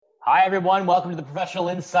Hi, everyone. Welcome to the Professional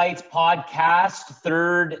Insights podcast.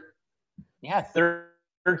 Third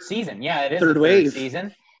season. Yeah, it is Third the wave. third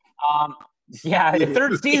season. The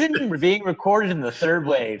third season. We're being recorded in the third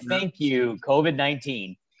wave. Thank you,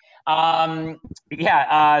 COVID-19. Thank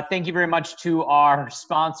you very much to our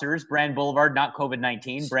sponsors, Brand Boulevard, not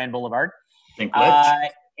COVID-19, Brand Boulevard. Think which.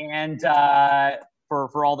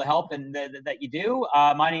 For all the help and that you do.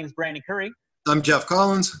 My name is Brandon Curry. I'm Jeff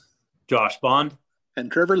Collins. Josh Bond. And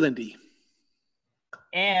Trevor Lindy.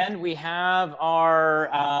 And we have our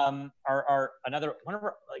another one of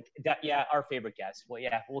our our favorite guest. Well,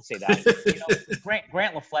 yeah, we'll say that.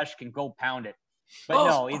 Grant LaFleche can go pound it, but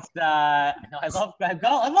no, it's I love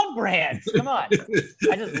Grant. Come on,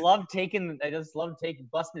 I just love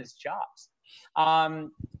busting his chops.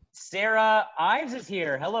 Sarah Ives is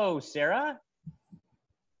here. Hello, Sarah.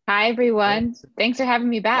 Hi, everyone. Thanks for having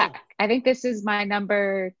me back. I think this is my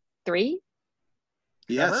number 3.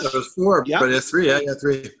 Yes, it was 4, yeah. But it's 3. Yeah,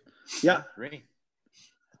 3. Yeah, 3.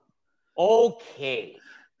 Okay,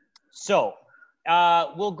 so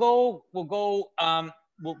we'll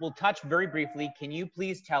touch very briefly. Can you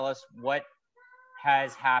please tell us what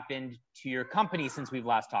has happened to your company since we've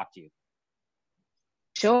last talked to you?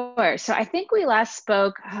 Sure. So I think we last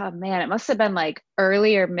spoke, it must have been like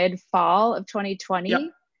early or mid-fall of 2020. Yep.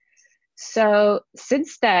 So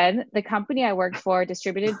since then, the company I worked for,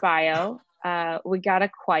 Distributed Bio, we got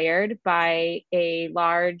acquired by a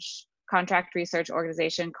large contract research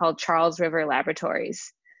organization called Charles River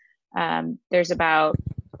Laboratories. There's about,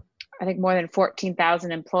 I think, more than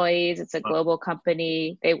 14,000 employees. It's a global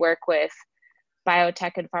company. They work with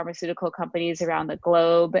biotech and pharmaceutical companies around the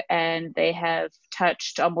globe, and they have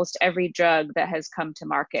touched almost every drug that has come to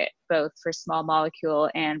market, both for small molecule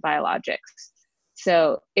and biologics.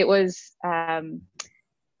 So it was a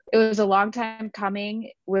long time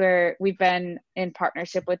coming, where we've been in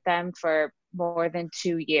partnership with them for more than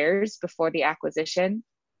 2 years before the acquisition.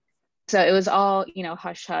 So it was all,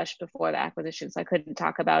 hush hush before the acquisition, so I couldn't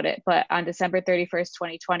talk about it. But on December 31st,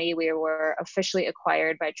 2020, we were officially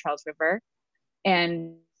acquired by Charles River,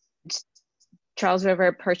 and Charles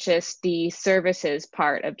River purchased the services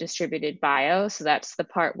part of Distributed Bio. So that's the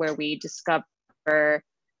part where we discover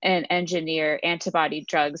and engineer antibody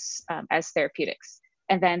drugs as therapeutics.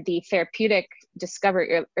 And then the therapeutic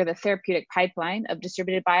discovery or the therapeutic pipeline of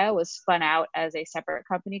Distributed Bio was spun out as a separate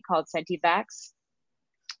company called CentiVax.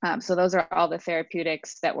 So those are all the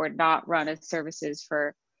therapeutics that were not run as services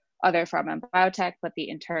for other pharma and biotech, but the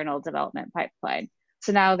internal development pipeline.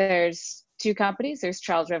 So now there's 2 companies. There's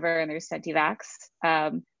Charles River and there's CentiVax.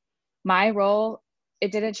 My role,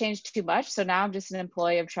 it didn't change too much. So now I'm just an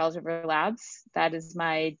employee of Charles River Labs. That is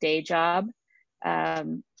my day job.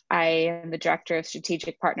 I am the director of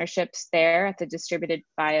strategic partnerships there at the Distributed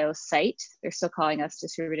Bio site. They're still calling us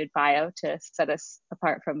Distributed Bio to set us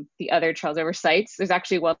apart from the other Charles River sites. There's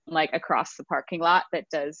actually one like across the parking lot that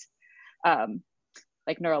does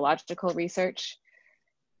neurological research.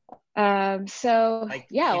 A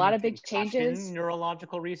lot of big changes.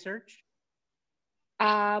 Neurological research?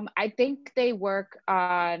 I think they work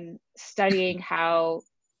on studying how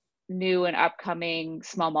new and upcoming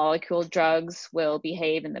small molecule drugs will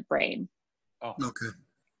behave in the brain. Oh,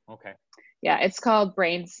 okay. Yeah, it's called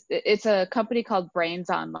Brains. It's a company called Brains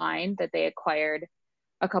Online that they acquired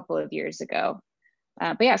a couple of years ago.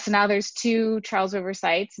 So now there's 2 Charles River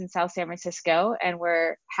sites in South San Francisco, and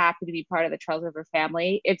we're happy to be part of the Charles River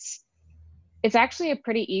family. It's actually a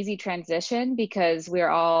pretty easy transition because we're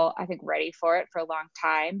all, I think, ready for it for a long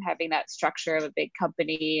time, having that structure of a big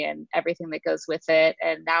company and everything that goes with it.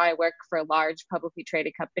 And now I work for a large publicly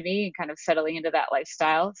traded company and kind of settling into that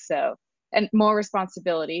lifestyle. So, and more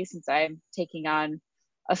responsibility since I'm taking on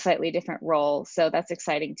a slightly different role. So that's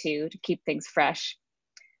exciting too, to keep things fresh.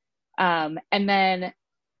 And then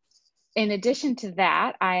in addition to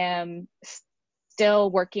that, I am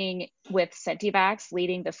still working with CentiVax,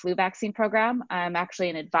 leading the flu vaccine program. I'm actually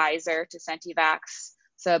an advisor to CentiVax,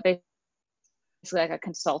 so basically like a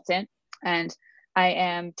consultant. And I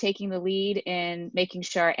am taking the lead in making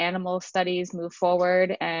sure animal studies move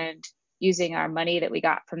forward and using our money that we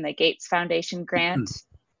got from the Gates Foundation grant.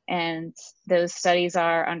 And those studies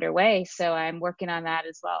are underway, so I'm working on that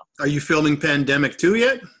as well. Are you filming Pandemic 2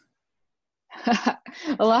 yet?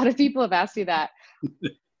 A lot of people have asked me that.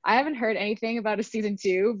 I haven't heard anything about a season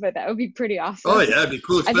 2, but that would be pretty awesome. Oh yeah, it'd be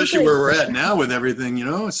cool, especially where we're at now with everything,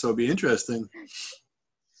 so it'd be interesting.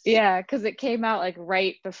 Yeah, because it came out like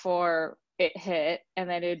right before it hit, and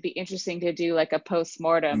then it would be interesting to do like a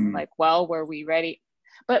post-mortem, were we ready?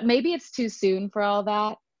 But maybe it's too soon for all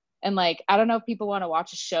that. And like, I don't know if people want to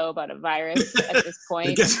watch a show about a virus at this I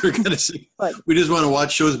point. guess we're gonna see. But We just want to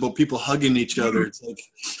watch shows about people hugging each other. It's like,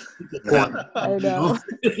 I know.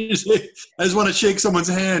 I just want to shake someone's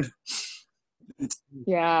hand.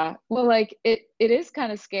 Yeah. Well, like it is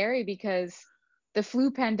kind of scary because the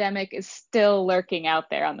flu pandemic is still lurking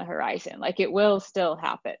out there on the horizon. Like it will still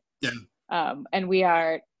happen. Yeah. And we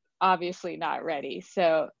are obviously not ready.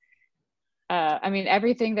 So, I mean,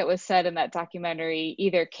 everything that was said in that documentary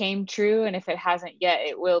either came true, and if it hasn't yet,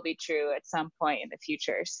 it will be true at some point in the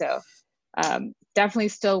future. So definitely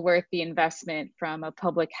still worth the investment from a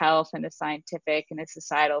public health and a scientific and a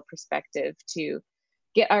societal perspective to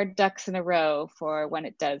get our ducks in a row for when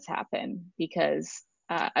it does happen, because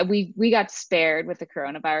we got spared with the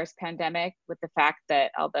coronavirus pandemic with the fact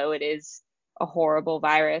that although it is a horrible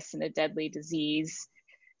virus and a deadly disease,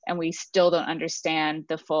 and we still don't understand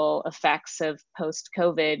the full effects of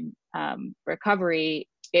post-COVID recovery,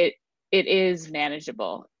 it is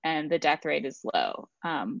manageable and the death rate is low.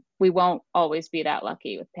 We won't always be that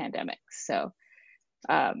lucky with pandemics. So,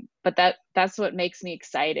 but that's what makes me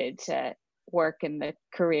excited to work in the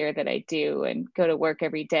career that I do and go to work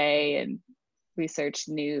every day and research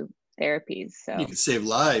new therapies. So you can save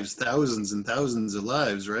lives, thousands and thousands of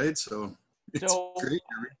lives, right? So it's great.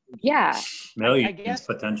 Yeah. Millions, I guess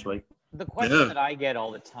potentially. the question that I get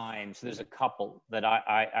all the time, so there's a couple that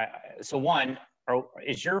so one,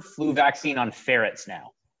 is your flu vaccine on ferrets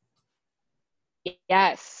now?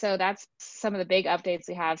 Yes. So that's some of the big updates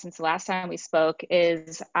we have since the last time we spoke.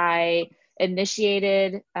 Is I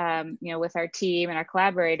initiated, with our team and our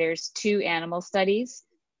collaborators, 2 animal studies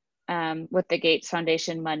with the Gates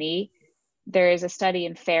Foundation money. There is a study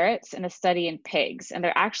in ferrets and a study in pigs, and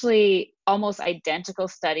they're actually almost identical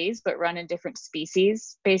studies, but run in different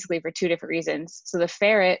species, basically for 2 different reasons. So the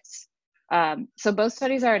ferrets, so both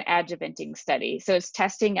studies are an adjuvanting study. So it's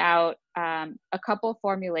testing out a couple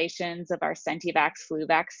formulations of our Sentivax flu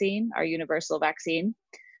vaccine, our universal vaccine,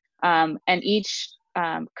 and each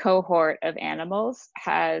cohort of animals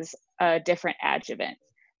has a different adjuvant.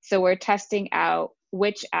 So we're testing out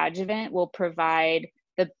which adjuvant will provide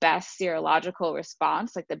the best serological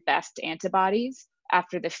response, like the best antibodies,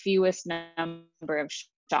 after the fewest number of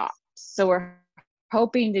shots. So we're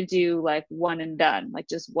hoping to do like one and done, like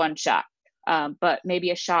just one shot. But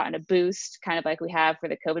maybe a shot and a boost, kind of like we have for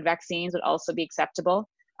the COVID vaccines, would also be acceptable.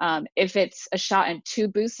 If it's a shot and 2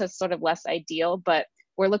 boosts, that's sort of less ideal, but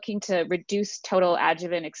we're looking to reduce total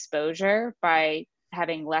adjuvant exposure by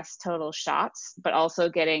having less total shots, but also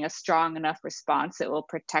getting a strong enough response that will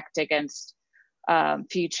protect against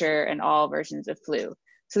future and all versions of flu.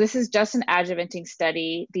 So this is just an adjuvanting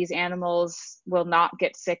study. These animals will not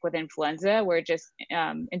get sick with influenza. We're just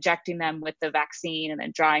injecting them with the vaccine and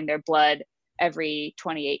then drawing their blood every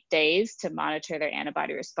 28 days to monitor their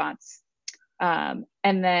antibody response. And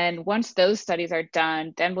then once those studies are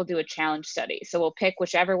done, then we'll do a challenge study. So we'll pick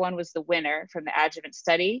whichever one was the winner from the adjuvant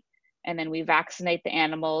study, and then we vaccinate the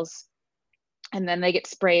animals, and then they get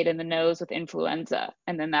sprayed in the nose with influenza.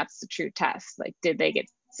 And then that's the true test. Like, did they get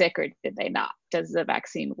sick or did they not? Does the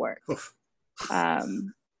vaccine work?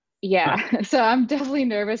 Yeah, so I'm definitely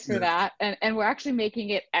nervous for that. And we're actually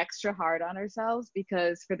making it extra hard on ourselves,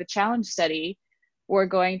 because for the challenge study, we're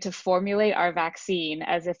going to formulate our vaccine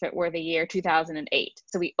as if it were the year 2008.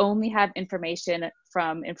 So we only have information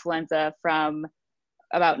from influenza from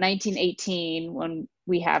about 1918, when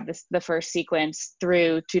we have the first sequence,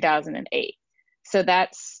 through 2008. So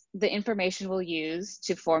that's the information we'll use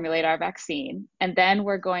to formulate our vaccine. And then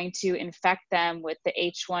we're going to infect them with the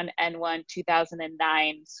H1N1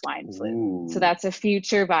 2009 swine flu. Ooh. So that's a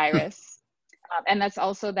future virus. And that's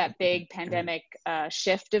also that big pandemic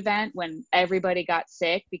shift event when everybody got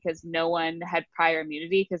sick because no one had prior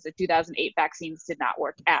immunity, because the 2008 vaccines did not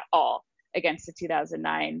work at all against the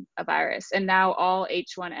 2009 virus. And now all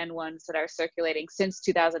H1N1s that are circulating since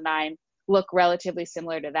 2009 look relatively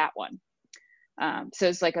similar to that one. So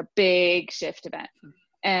it's like a big shift event.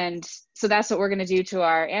 And so that's what we're going to do to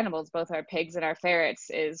our animals, both our pigs and our ferrets,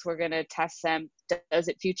 is we're going to test them. Does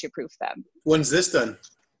it future-proof them? When's this done?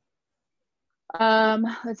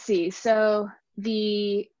 Let's see. So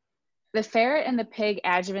the ferret and the pig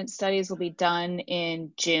adjuvant studies will be done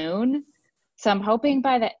in June. So I'm hoping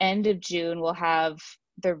by the end of June, we'll have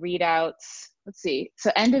the readouts. Let's see.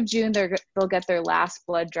 So end of June, they'll get their last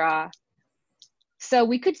blood draw. So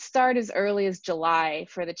we could start as early as July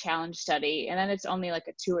for the challenge study. And then it's only like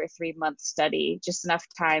a 2 or 3 month study, just enough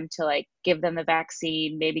time to like give them the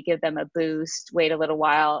vaccine, maybe give them a boost, wait a little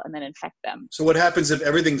while, and then infect them. So what happens if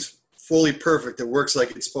everything's fully perfect? It works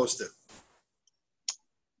like it's supposed to.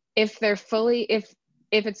 If they're fully, if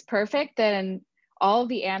it's perfect, then all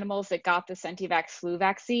the animals that got the Sentivax flu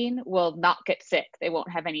vaccine will not get sick. They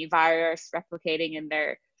won't have any virus replicating in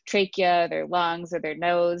their trachea, their lungs, or their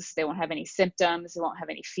nose. They won't have any symptoms. They won't have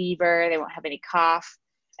any fever. They won't have any cough.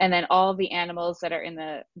 And then all the animals that are in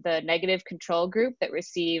the negative control group that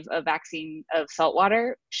receive a vaccine of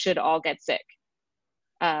saltwater should all get sick.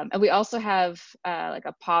 And we also have like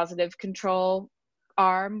a positive control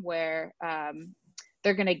arm where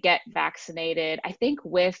they're going to get vaccinated, I think,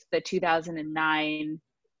 with the 2009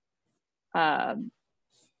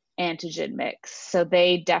 antigen mix. So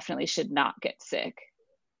they definitely should not get sick.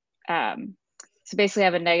 So basically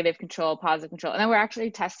have a negative control, positive control. And then we're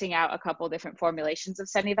actually testing out a couple different formulations of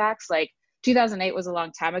Senivax. Like 2008 was a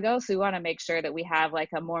long time ago. So we want to make sure that we have like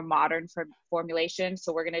a more modern formulation.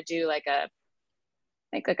 So we're going to do like a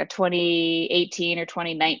 2018 or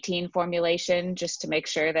 2019 formulation just to make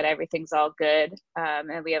sure that everything's all good.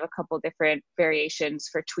 And we have a couple different variations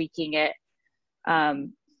for tweaking it,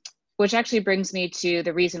 which actually brings me to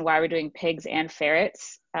the reason why we're doing pigs and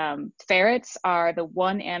ferrets. Ferrets are the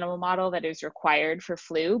one animal model that is required for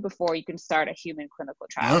flu before you can start a human clinical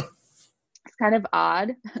trial. Huh? It's kind of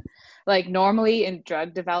odd. Like normally in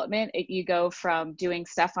drug development, you go from doing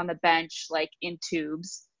stuff on the bench, like in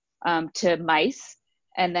tubes, to mice.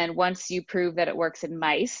 And then once you prove that it works in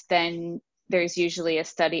mice, then there's usually a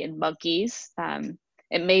study in monkeys.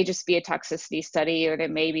 It may just be a toxicity study, or there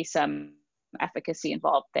may be some efficacy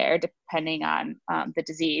involved there, depending on the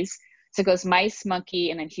disease. So it goes mice,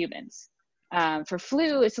 monkey, and then humans. For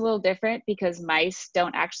flu, it's a little different because mice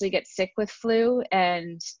don't actually get sick with flu.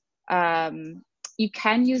 And you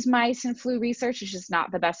can use mice in flu research. It's just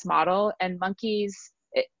not the best model. And monkeys,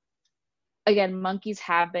 again, monkeys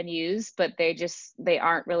have been used, but they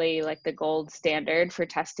aren't really like the gold standard for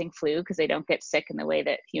testing flu because they don't get sick in the way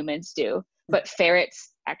that humans do. But ferrets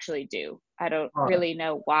actually do. I don't really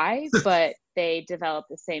know why, but they develop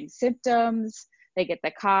the same symptoms. They get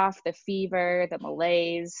the cough, the fever, the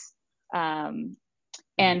malaise, and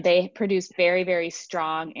they produce very, very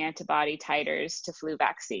strong antibody titers to flu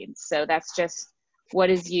vaccines. So that's just what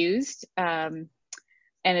is used. And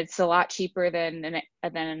it's a lot cheaper than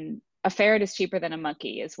a ferret is cheaper than a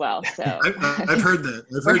monkey as well. So I've heard that.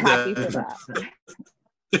 We're happy for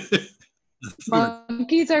that.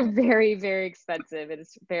 Monkeys are very, very expensive. It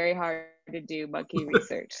is very hard to do monkey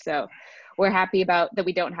research. So we're happy about that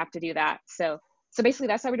we don't have to do that. So basically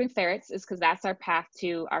that's why we're doing ferrets, is because that's our path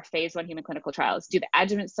to our phase 1 human clinical trials. Do the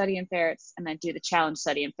adjuvant study in ferrets and then do the challenge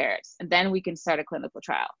study in ferrets. And then we can start a clinical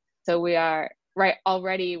trial. So we are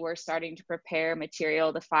already we're starting to prepare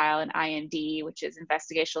material to file an IND, which is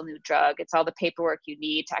investigational new drug. It's all the paperwork you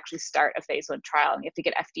need to actually start a phase 1 trial. And you have to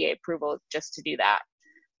get FDA approval just to do that.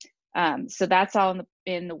 So that's all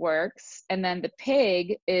in the works. And then the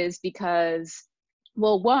pig is because,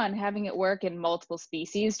 well, one, having it work in multiple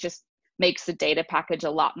species just makes the data package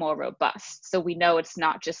a lot more robust. So we know it's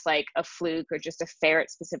not just like a fluke or just a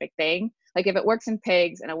ferret specific thing. Like if it works in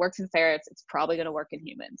pigs and it works in ferrets, it's probably going to work in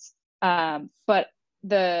humans. But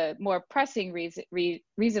the more pressing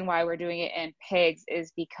reason why we're doing it in pigs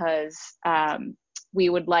is because we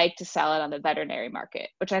would like to sell it on the veterinary market,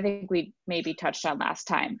 which I think we maybe touched on last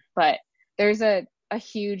time. But there's a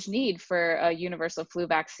huge need for a universal flu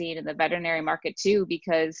vaccine in the veterinary market too,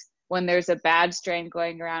 because when there's a bad strain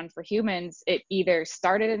going around for humans, it either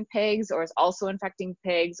started in pigs or is also infecting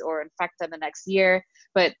pigs or infect them the next year.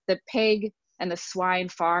 But the pig and the swine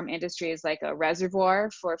farm industry is like a reservoir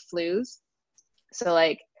for flus. So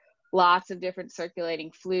like lots of different circulating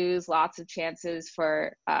flus, lots of chances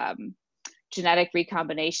for genetic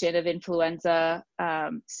recombination of influenza.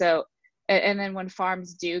 And then when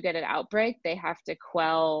farms do get an outbreak, they have to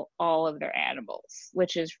quell all of their animals,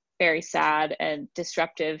 which is very sad and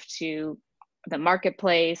disruptive to the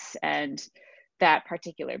marketplace and that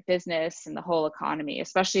particular business and the whole economy,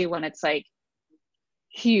 especially when it's like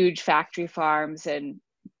huge factory farms. And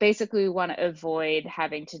basically we want to avoid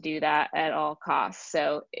having to do that at all costs.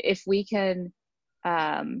 So if we can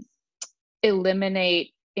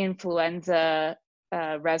eliminate influenza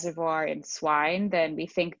reservoir in swine, then we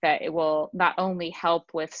think that it will not only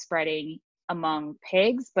help with spreading among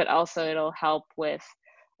pigs, but also it'll help with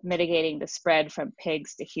mitigating the spread from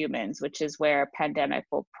pigs to humans, which is where a pandemic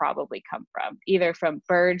will probably come from, either from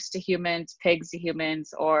birds to humans, pigs to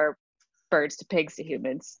humans, or birds to pigs to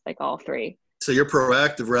humans, like all three. So you're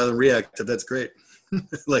proactive rather than reactive. That's great.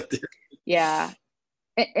 Yeah.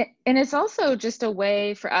 And it's also just a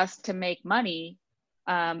way for us to make money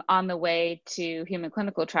on the way to human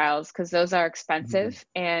clinical trials, because those are expensive.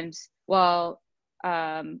 Mm-hmm. And while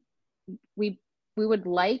we would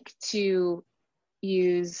like to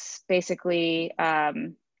use basically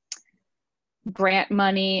grant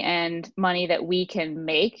money and money that we can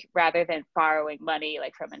make rather than borrowing money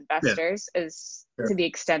like from investors is to the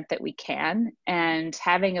extent that we can. And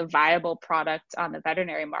having a viable product on the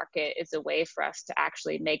veterinary market is a way for us to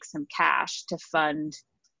actually make some cash to fund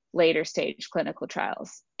later stage clinical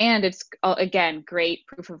trials. And it's, again, great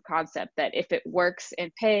proof of concept that if it works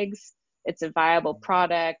in pigs, it's a viable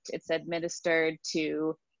product, it's administered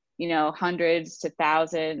to, you know, hundreds of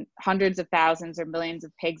thousands or millions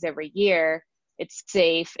of pigs every year. It's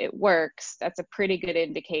safe, it works. That's a pretty good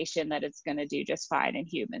indication that it's going to do just fine in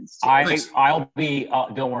humans too. I'll be,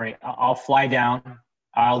 don't worry, I'll fly down.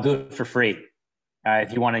 I'll do it for free.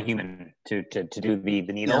 If you want a human to do the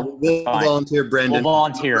needle. Yeah, we'll volunteer, Brendan. We'll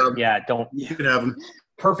volunteer. You can have them.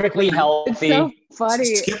 Perfectly healthy. It's so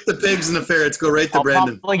funny. Skip the pigs and the ferrets. Go right to I'll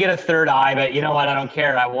Brendan. probably get a third eye, but you know what? I don't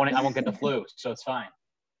care. I won't get the flu, so it's fine.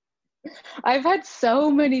 I've had so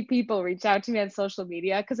many people reach out to me on social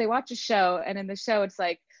media because they watch a show, and in the show it's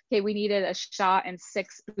like, okay, we needed a shot and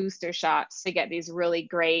 6 booster shots to get these really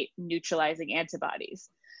great neutralizing antibodies.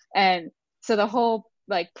 And so the whole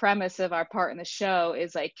like premise of our part in the show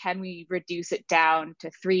is like, can we reduce it down to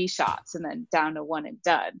 3 shots and then down to 1 and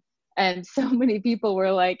done? And so many people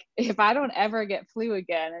were like, if I don't ever get flu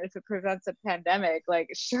again, and if it prevents a pandemic, like,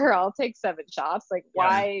 sure, I'll take 7 shots. Like,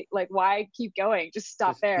 why keep going? Just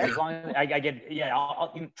stop there. As long as I get,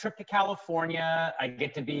 I'll trip to California. I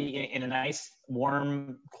get to be in a nice,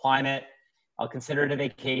 warm climate. I'll consider it a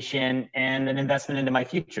vacation and an investment into my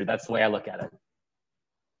future. That's the way I look at it.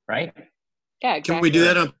 Right? Yeah, exactly. Can we do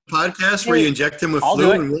that on a podcast where you inject him with I'll flu?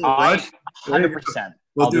 do it. And we'll watch? 100%.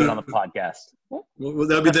 We'll I'll do it on the podcast. Well,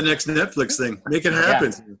 that'll be the next Netflix thing. Make it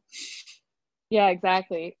happen. Yeah,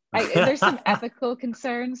 exactly. There's some ethical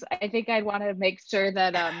concerns. I think I'd want to make sure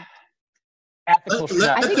that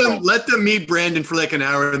let them meet Brandon for like an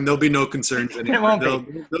hour, and there'll be no concerns anymore. They'll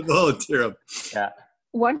volunteer him. Yeah.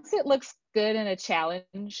 Once it looks good in a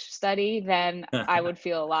challenge study, then I would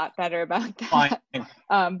feel a lot better about that.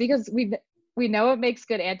 Because we know it makes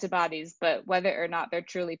good antibodies, but whether or not they're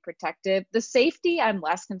truly protective, the safety I'm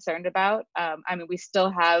less concerned about. I mean, we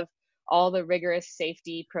still have all the rigorous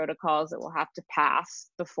safety protocols that we'll have to pass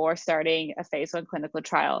before starting a phase 1 clinical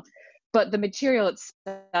trial. But the material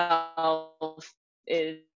itself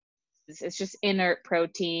it's just inert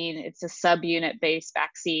protein. It's a subunit based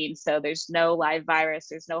vaccine. So there's no live virus,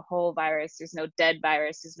 there's no whole virus, there's no dead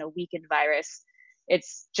virus, there's no weakened virus.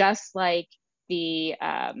 It's just like the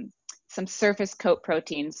some surface coat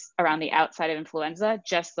proteins around the outside of influenza,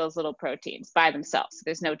 just those little proteins by themselves. So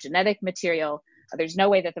there's no genetic material. There's no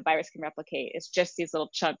way that the virus can replicate. It's just these little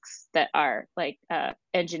chunks that are like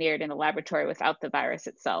engineered in the laboratory without the virus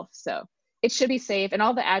itself. So it should be safe. And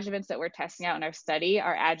all the adjuvants that we're testing out in our study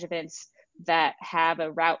are adjuvants that have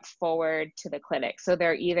a route forward to the clinic. So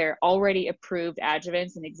they're either already approved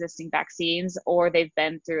adjuvants in existing vaccines, or they've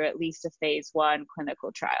been through at least a phase 1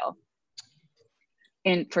 clinical trial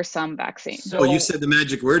for some vaccines. So you said the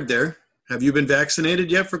magic word there. Have you been vaccinated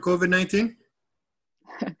yet for COVID-19?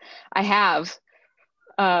 I have.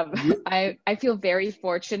 I feel very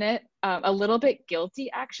fortunate, a little bit guilty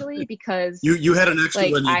actually, because you had an extra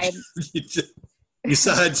one. You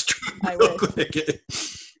saw it real quick.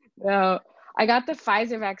 No, I got the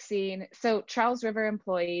Pfizer vaccine. So Charles River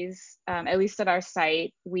employees, at least at our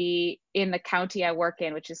site, we in the county I work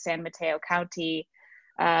in, which is San Mateo County,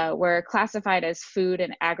 were classified as food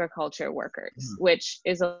and agriculture workers, which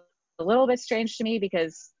is a little bit strange to me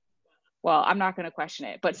because, well, I'm not going to question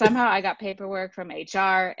it, but somehow I got paperwork from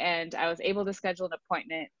HR and I was able to schedule an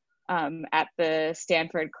appointment at the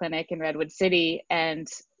Stanford Clinic in Redwood City. And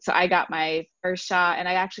so I got my first shot, and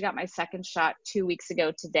I actually got my second shot 2 weeks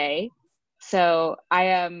ago today. So I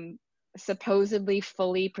am supposedly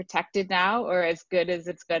fully protected now, or as good as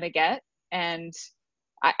it's going to get. And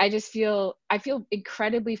I feel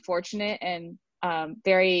incredibly fortunate and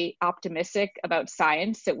very optimistic about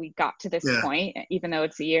science that we got to this point, even though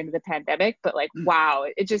it's a year into the pandemic. But like, wow,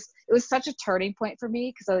 it was such a turning point for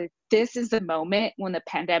me, because this is the moment when the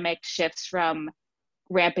pandemic shifts from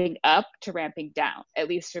ramping up to ramping down, at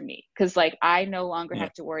least for me, because like I no longer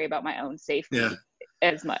have to worry about my own safety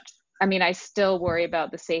as much. I mean, I still worry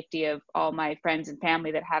about the safety of all my friends and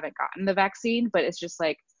family that haven't gotten the vaccine, but it's just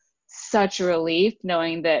like such a relief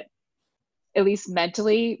knowing that, at least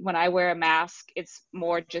mentally, when I wear a mask, it's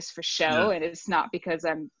more just for show, and it's not because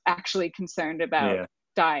I'm actually concerned about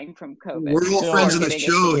dying from COVID. We're all friends of the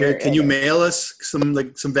show here. Can you mail us some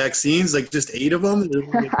vaccines, like just 8 of them?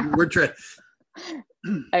 We're trying.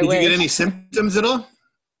 Did you get any symptoms at all?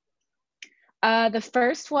 The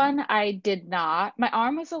first one I did not. My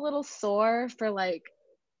arm was a little sore for like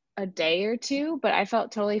a day or two, but I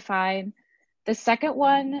felt totally fine. The second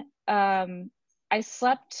one, I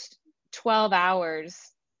slept 12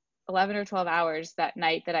 hours, 11 or 12 hours that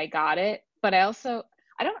night that I got it. But I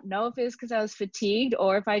don't know if it was because I was fatigued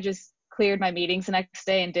or if I just cleared my meetings the next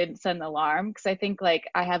day and didn't set an alarm. Because I think like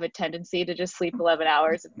I have a tendency to just sleep 11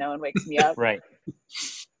 hours if no one wakes me up. Right.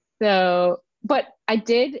 So, but I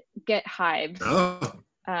did get hives. Oh,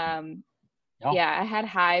 Yeah, I had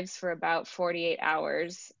hives for about 48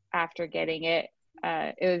 hours after getting it.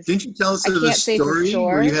 It was. didn't you tell us I the can't say for story sure.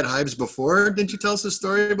 where you had hives before? Didn't you tell us a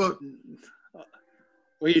story about?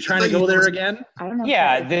 Were you trying to go there again? I don't know.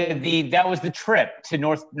 Yeah, that was the trip to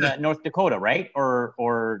North Dakota, right?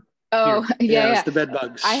 Or Oh, Yeah, yeah. it's the bed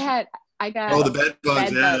bugs. I got. Oh, the bed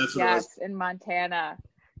bugs. Bed Yeah, bugs, that's what it was. yes, in Montana.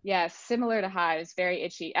 Yes, similar to hives, very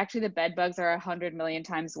itchy. Actually, the bed bugs are 100 million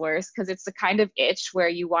times worse because it's the kind of itch where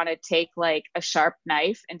you want to take like a sharp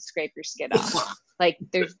knife and scrape your skin off. Like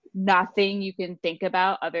there's nothing you can think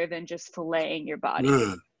about other than just filleting your body.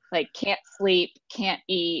 Ugh. Like can't sleep, can't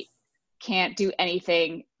eat, can't do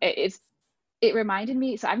anything. It reminded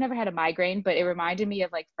me, so I've never had a migraine, but it reminded me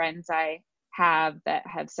of like friends I have that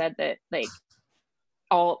have said that like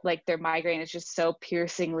all like their migraine is just so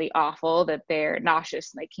piercingly awful that they're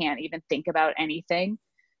nauseous and they can't even think about anything.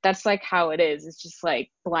 That's like how it is. It's just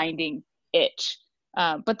like blinding itch.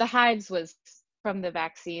 But the hives was from the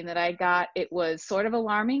vaccine that I got. It was sort of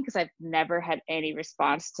alarming because I've never had any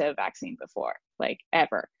response to a vaccine before, like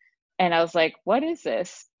ever. And I was like, what is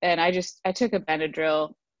this? And I took a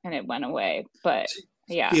Benadryl and it went away. But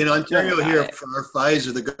yeah. In Ontario here, it. for our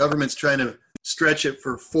Pfizer, the government's trying to stretch it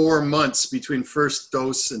for 4 months between first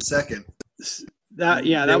dose and second. That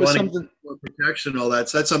They was want something. more protection and all that.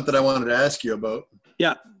 So that's something I wanted to ask you about.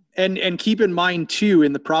 Yeah. And keep in mind too,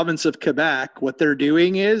 in the province of Quebec, what they're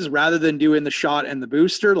doing is rather than doing the shot and the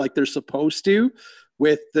booster like they're supposed to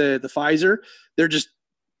with the Pfizer, they're just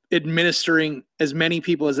administering as many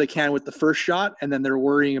people as they can with the first shot, and then they're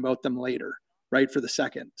worrying about them later, right, for the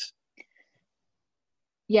second.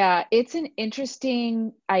 Yeah, it's an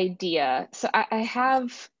interesting idea. So I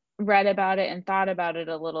have read about it and thought about it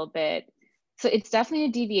a little bit. So it's definitely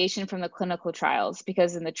a deviation from the clinical trials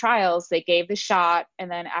because in the trials, they gave the shot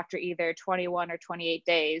and then after either 21 or 28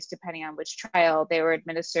 days, depending on which trial, they were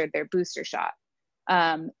administered their booster shot.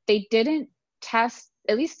 They didn't test,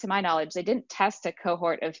 at least to my knowledge, they didn't test a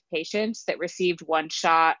cohort of patients that received one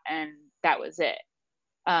shot and that was it.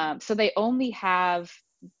 So they only have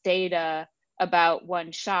data about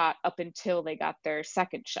one shot up until they got their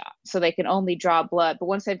second shot. So they can only draw blood, but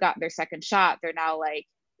once they've gotten their second shot, they're now like,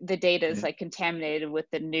 the data is like contaminated with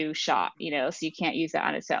the new shot, so you can't use that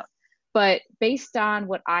on its own. But based on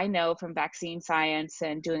what I know from vaccine science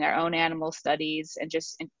and doing our own animal studies and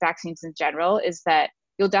just in vaccines in general, is that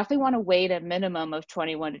you'll definitely want to wait a minimum of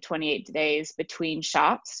 21 to 28 days between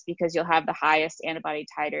shots because you'll have the highest antibody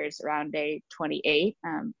titers around day 28,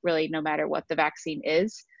 really no matter what the vaccine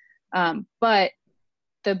is. But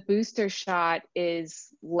the booster shot is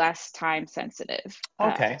less time sensitive.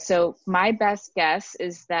 Okay. So my best guess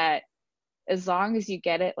is that as long as you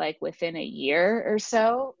get it like within a year or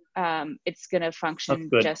so, it's going to function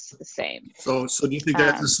just the same. So do you think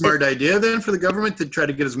that's a smart idea then for the government to try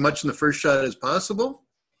to get as much in the first shot as possible?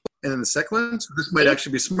 And then the second one? So this might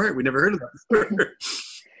actually be smart. We never heard of that before.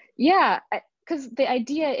 Yeah, because the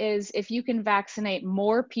idea is if you can vaccinate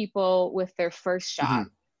more people with their first shot,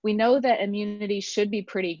 we know that immunity should be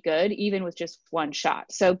pretty good even with just one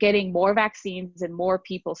shot. So getting more vaccines and more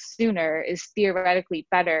people sooner is theoretically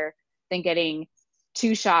better than getting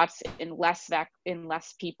 2 shots in less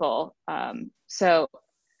people. So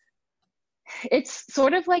it's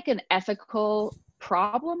sort of like an ethical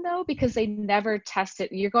problem though, because they never tested.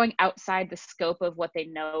 You're going outside the scope of what they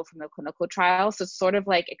know from the clinical trial. So it's sort of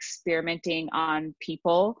like experimenting on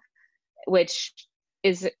people, which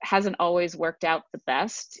hasn't always worked out the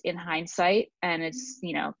best in hindsight. And it's,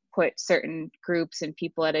 put certain groups and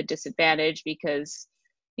people at a disadvantage because,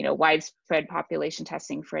 widespread population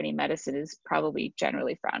testing for any medicine is probably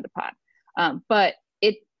generally frowned upon. But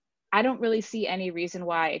I don't really see any reason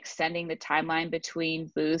why extending the timeline between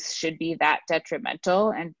booths should be that detrimental,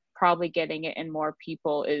 and probably getting it in more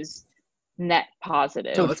people is net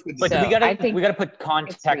positive. So, but we gotta put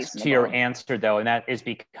context to your answer though, and that is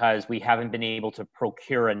because we haven't been able to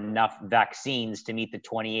procure enough vaccines to meet the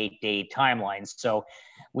 28-day timeline. So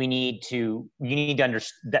you need to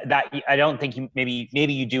understand that I don't think maybe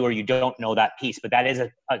you do or you don't know that piece, but that is a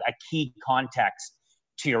key context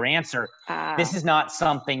to your answer. This is not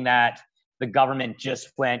something that the government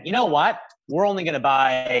just went, you know what, we're only going to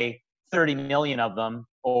buy 30 million of them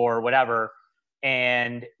or whatever,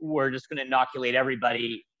 and we're just going to inoculate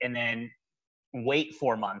everybody and then wait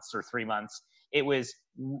 4 months or 3 months. it was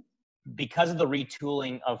because of the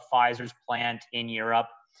retooling of Pfizer's plant in Europe,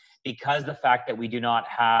 because the fact that we do not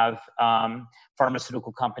have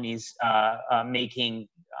pharmaceutical companies making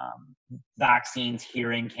vaccines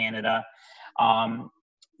here in Canada,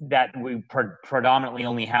 that we predominantly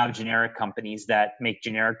only have generic companies that make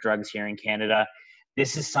generic drugs here in Canada.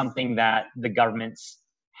 This is something that the government's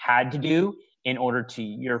had to do in order to,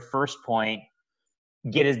 your first point,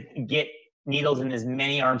 get needles in as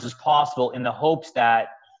many arms as possible, in the hopes that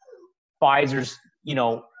Pfizer's,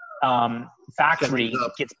 factory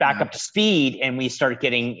gets back up to speed, and we start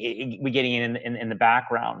getting in the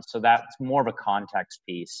background. So that's more of a context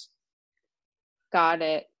piece. Got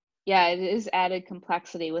it. Yeah, it is added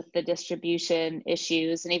complexity with the distribution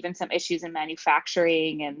issues, and even some issues in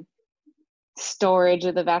manufacturing and storage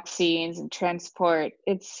of the vaccines and transport.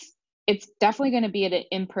 It's definitely going to be an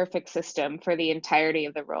imperfect system for the entirety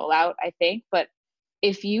of the rollout, I think. But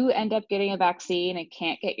if you end up getting a vaccine and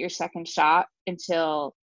can't get your second shot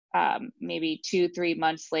until maybe 2-3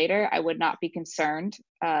 months later, I would not be concerned.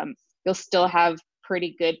 You'll still have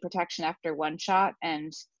pretty good protection after one shot,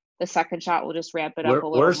 and the second shot will just ramp it up a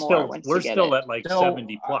little more once you get it. We're still at like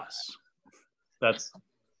 70 plus. That's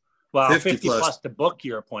 50 plus to book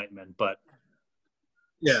your appointment, but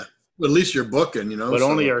yeah, at least you're booking, But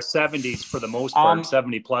only our 70s for the most part.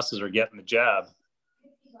 70 pluses are getting the jab.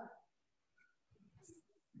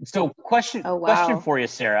 So question for you,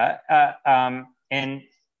 Sarah. And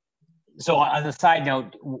so on the side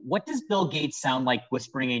note, what does Bill Gates sound like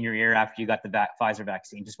whispering in your ear after you got the Pfizer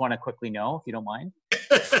vaccine? Just want to quickly know, if you don't mind.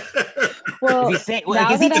 Well, is he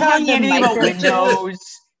telling you anything about Windows?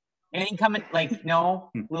 Anything coming? Like,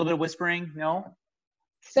 no? A little bit of whispering? No?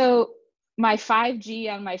 So my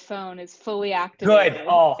 5G on my phone is fully activated. Good.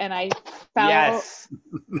 Oh. And I felt, yes.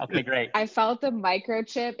 Okay, great. I felt the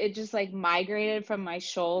microchip. It just like migrated from my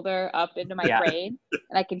shoulder up into my brain,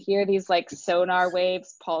 and I can hear these like sonar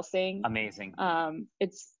waves pulsing. Amazing. And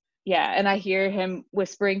I hear him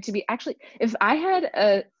whispering to me. Actually, if I had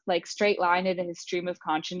a like straight line into his stream of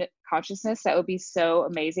consciousness, that would be so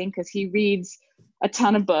amazing, because he reads a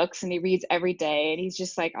ton of books and he reads every day, and he's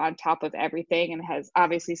just like on top of everything and has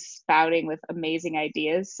obviously spouting with amazing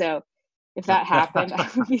ideas. So if that happened, I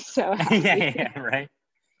would be so happy. yeah, right.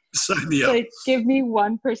 Sign me up. Like, give me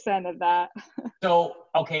 1% of that. So,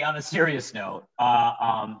 okay, on a serious note,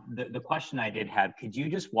 the question I did have, could you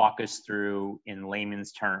just walk us through in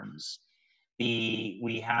layman's terms?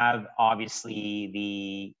 We have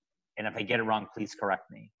obviously and if I get it wrong, please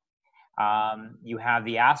correct me. You have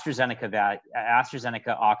the AstraZeneca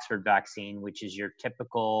Oxford vaccine, which is your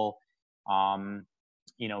typical,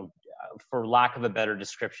 for lack of a better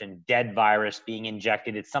description, dead virus being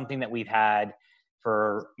injected. It's something that we've had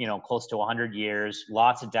for, close to 100 years,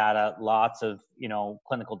 lots of data, lots of,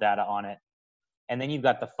 clinical data on it. And then you've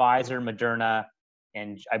got the Pfizer, Moderna,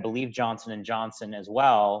 and I believe Johnson & Johnson as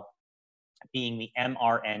well, being the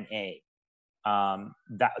mRNA.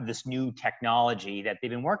 This new technology that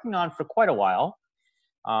they've been working on for quite a while.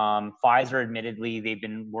 Pfizer, admittedly, they've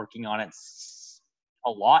been working on it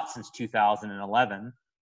a lot since 2011.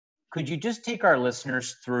 Could you just take our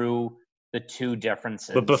listeners through the two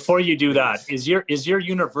differences? But before you do that, is your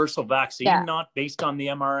universal vaccine not based on the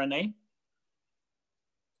mRNA?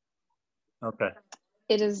 Okay.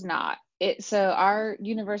 It is not. So our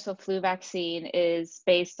universal flu vaccine is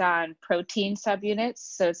based on protein subunits,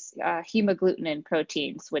 so it's hemagglutinin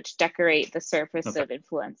proteins, which decorate the surface of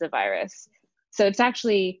influenza virus. So it's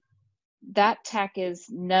actually, that tech is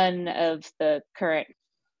none of the current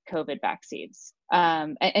COVID vaccines.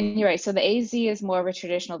 And you're right. So the AZ is more of a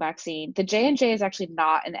traditional vaccine. The J&J is actually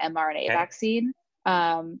not an mRNA vaccine.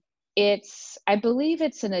 I believe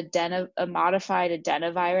it's a modified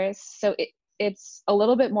adenovirus. So it's a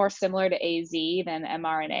little bit more similar to AZ than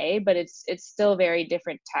mRNA, but it's still very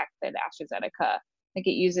different tech than AstraZeneca. I think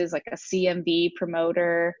it uses like a CMV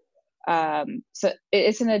promoter. So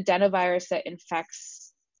it's an adenovirus that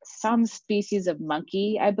infects some species of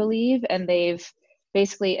monkey, I believe, and they've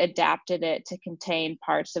basically adapted it to contain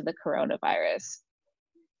parts of the coronavirus.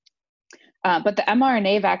 But the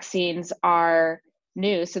mRNA vaccines are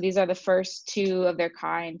new. So these are the first two of their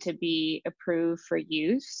kind to be approved for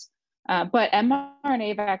use. But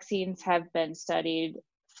mRNA vaccines have been studied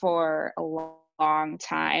for a long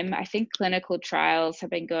time. I think clinical trials have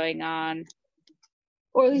been going on,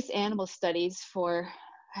 or at least animal studies, for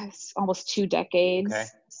almost 2 decades. Okay.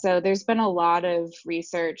 So there's been a lot of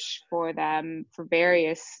research for them for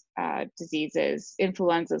various diseases.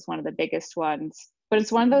 Influenza is one of the biggest ones. But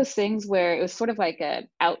it's one of those things where it was sort of like an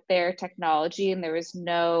out there technology, and there was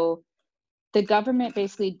no the government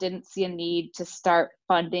basically didn't see a need to start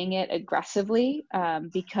funding it aggressively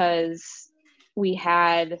because we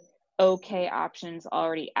had okay options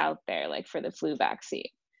already out there, like for the flu vaccine.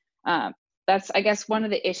 That's, I guess, one of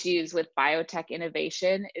the issues with biotech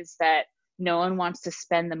innovation is that no one wants to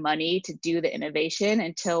spend the money to do the innovation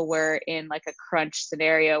until we're in like a crunch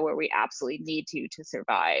scenario where we absolutely need to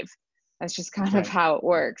survive. That's just kind of how it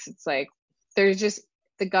works. It's like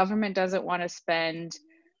the government doesn't want to spend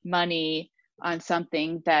money on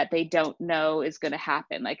something that they don't know is going to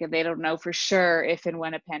happen. Like if they don't know for sure if and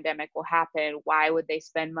when a pandemic will happen, why would they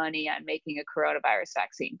spend money on making a coronavirus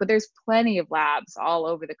vaccine? But there's plenty of labs all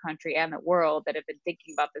over the country and the world that have been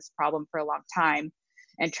thinking about this problem for a long time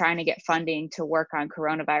and trying to get funding to work on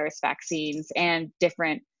coronavirus vaccines and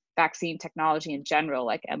different vaccine technology in general,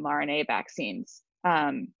 like mRNA vaccines.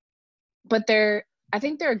 But I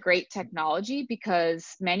think they're a great technology because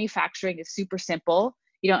manufacturing is super simple.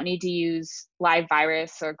 You don't need to use live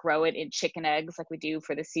virus or grow it in chicken eggs like we do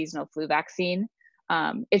for the seasonal flu vaccine.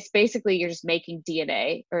 It's basically you're just making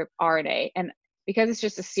DNA or RNA. And because it's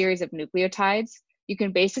just a series of nucleotides, you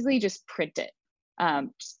can basically just print it.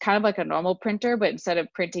 Just kind of like a normal printer, but instead of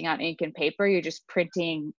printing on ink and paper, you're just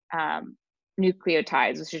printing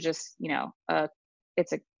nucleotides, which is just,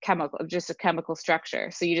 it's a chemical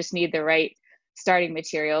structure. So you just need the right starting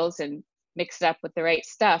materials and mix it up with the right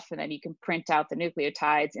stuff, and then you can print out the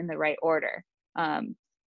nucleotides in the right order.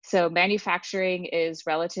 So manufacturing is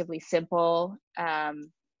relatively simple, and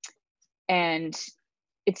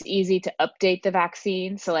it's easy to update the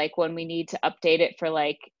vaccine. So like when we need to update it for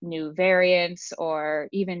like new variants or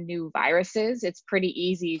even new viruses, it's pretty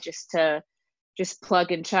easy just to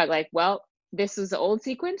plug and chug, like, well, this is the old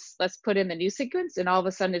sequence, let's put in the new sequence, and all of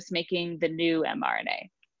a sudden it's making the new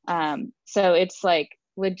mRNA. So it's like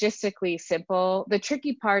logistically simple. The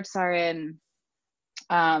tricky parts are in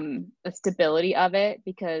the stability of it,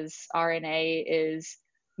 because RNA is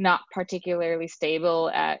not particularly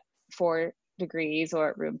stable at 4 degrees or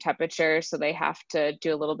at room temperature. So they have to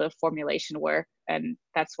do a little bit of formulation work. And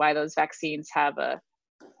that's why those vaccines have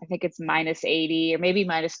I think it's -80 or maybe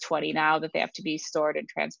 -20 now that they have to be stored and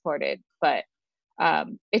transported. But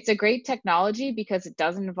it's a great technology because it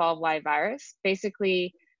doesn't involve live virus.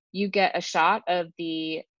 Basically, you get a shot of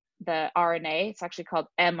the RNA. It's actually called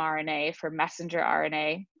mRNA for messenger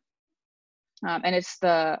RNA. And it's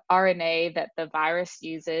the RNA that the virus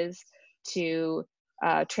uses to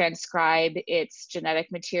transcribe its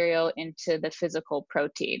genetic material into the physical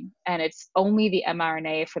protein. And it's only the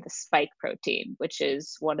mRNA for the spike protein, which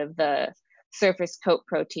is one of the surface coat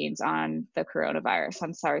proteins on the coronavirus,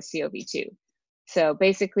 on SARS-CoV-2. So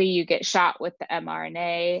basically you get shot with the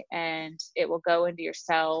mRNA and it will go into your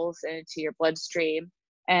cells and into your bloodstream,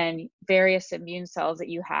 and various immune cells that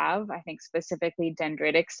you have, I think specifically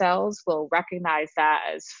dendritic cells, will recognize that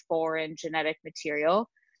as foreign genetic material,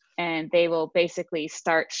 and they will basically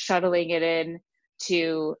start shuttling it in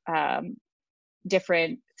to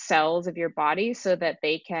different cells of your body so that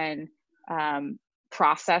they can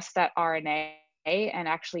process that RNA and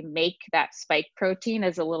actually make that spike protein.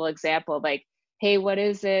 As a little example, like, hey, what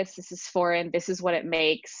is this? This is foreign. This is what it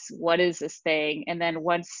makes. What is this thing? And then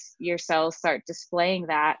once your cells start displaying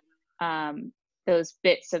that, those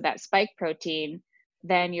bits of that spike protein,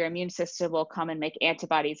 then your immune system will come and make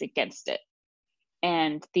antibodies against it.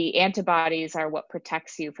 And the antibodies are what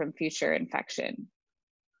protects you from future infection.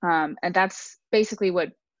 And that's basically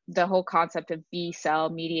what the whole concept of B cell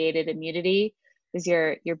mediated immunity is.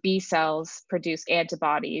 Your B cells produce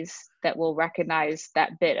antibodies that will recognize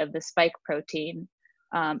that bit of the spike protein,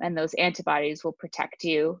 and those antibodies will protect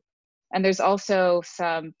you. And there's also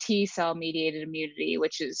some T cell mediated immunity,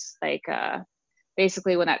 which is like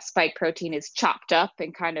basically when that spike protein is chopped up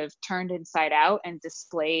and kind of turned inside out and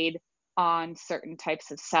displayed on certain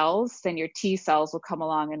types of cells, then your T cells will come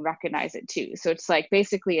along and recognize it too. So it's like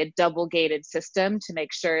basically a double gated system to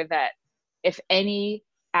make sure that if any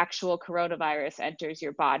actual coronavirus enters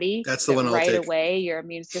your body, that's the one I'll right take. away your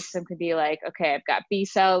immune system can be like, okay, I've got B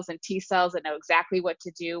cells and T cells that know exactly what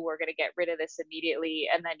to do. We're going to get rid of this immediately.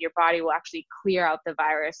 And then your body will actually clear out the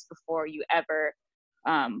virus before you ever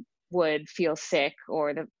would feel sick,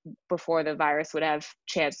 or before the virus would have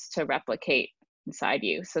chance to replicate inside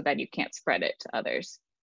you, so that you can't spread it to others.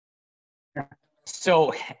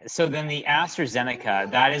 So then the AstraZeneca,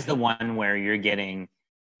 that is the one where you're getting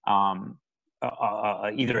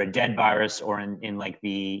either a dead virus, or in like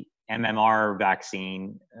the MMR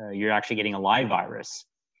vaccine, you're actually getting a live virus,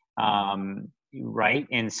 right?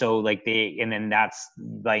 And so like and then that's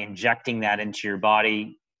by injecting that into your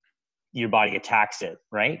body attacks it,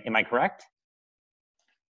 right? Am I correct?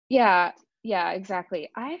 Yeah. Yeah, exactly.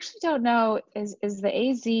 I actually don't know, is the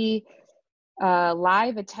AZ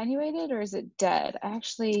live attenuated or is it dead? I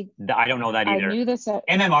don't know that I either. knew this.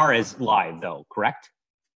 MMR is live though, correct?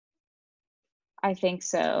 I think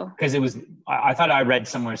so. Because I thought I read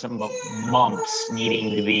somewhere something about mumps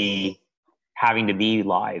having to be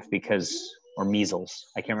live or measles.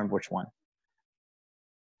 I can't remember which one.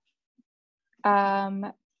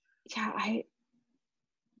 Yeah,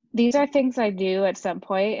 these are things I do at some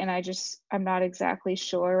point, and I'm not exactly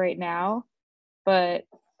sure right now. But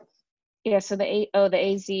yeah, so the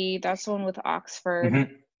AZ, that's the one with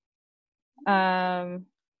Oxford. Mm-hmm.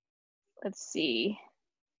 Let's see.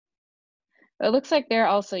 It looks like they're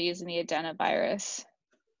also using the adenovirus.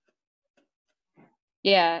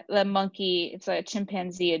 Yeah, the monkey, it's a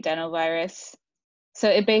chimpanzee adenovirus. So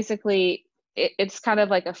it basically, it's kind of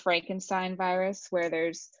like a Frankenstein virus where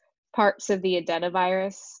there's parts of the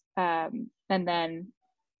adenovirus, and then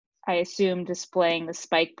I assume displaying the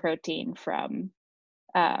spike protein from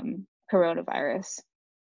coronavirus.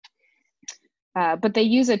 But they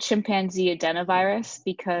use a chimpanzee adenovirus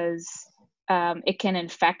because it can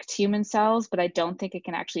infect human cells, but I don't think it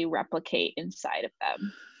can actually replicate inside of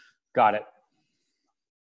them. Got it.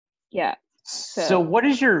 Yeah. So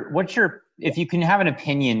what's your, if you can have an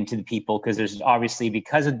opinion to the people, because there's obviously,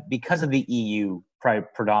 because of the EU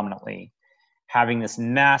predominantly having this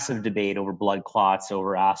massive debate over blood clots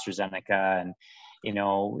over AstraZeneca, and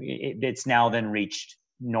it's now then reached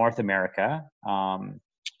North America.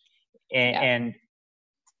 And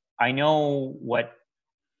I know what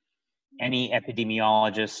any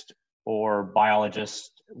epidemiologist or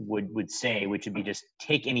biologist would say, which would be just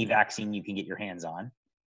take any vaccine you can get your hands on.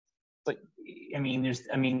 But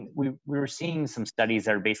we were seeing some studies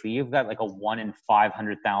that are basically, you've got like a 1 in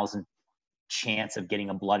 500,000 chance of getting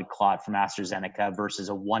a blood clot from AstraZeneca versus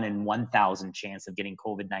a 1 in 1,000 chance of getting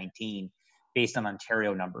COVID-19 based on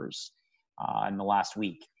Ontario numbers in the last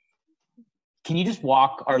week. Can you just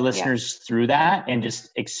walk our listeners through that and just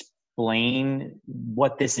explain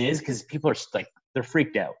what this is? Because people are they're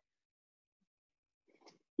freaked out.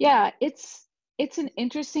 Yeah, it's an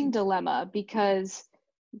interesting dilemma, because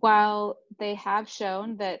while they have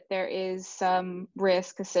shown that there is some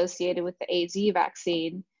risk associated with the AZ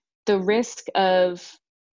vaccine, the risk of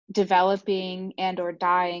developing and or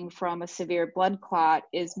dying from a severe blood clot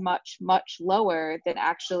is much, much lower than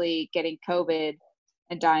actually getting COVID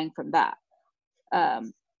and dying from that.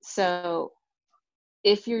 So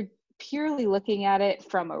if you're purely looking at it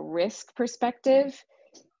from a risk perspective,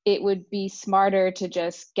 it would be smarter to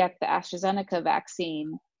just get the AstraZeneca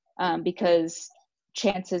vaccine, because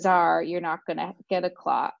chances are you're not going to get a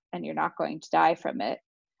clot and you're not going to die from it,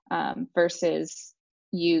 versus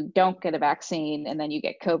you don't get a vaccine and then you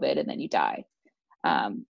get COVID and then you die.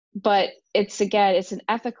 But it's an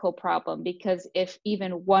ethical problem, because if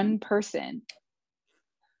even one person,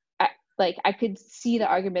 I could see the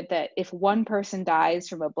argument that if one person dies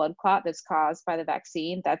from a blood clot that's caused by the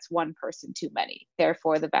vaccine, that's one person too many.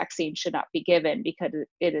 Therefore, the vaccine should not be given because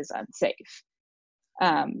it is unsafe.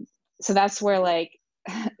 So that's where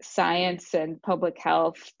science and public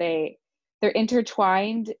health, they're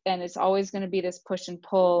intertwined, and it's always going to be this push and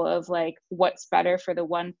pull of what's better for the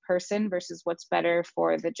one person versus what's better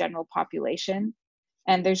for the general population.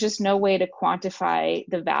 And there's just no way to quantify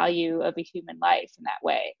the value of a human life in that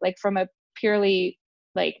way. From a purely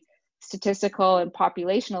statistical and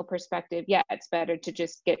populational perspective, yeah, it's better to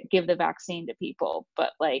just give the vaccine to people. But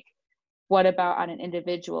what about on an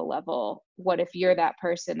individual level? What if you're that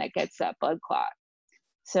person that gets that blood clot?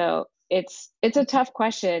 So it's a tough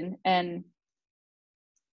question, and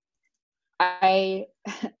I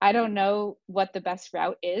don't know what the best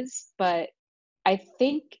route is, but I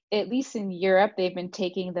think at least in Europe, they've been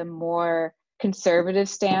taking the more conservative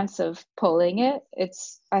stance of pulling it.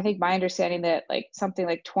 I think my understanding that something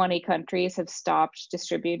like 20 countries have stopped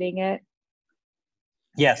distributing it.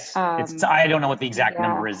 Yes, I don't know what the exact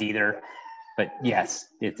number is either, but yes,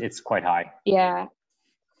 it's quite high. Yeah.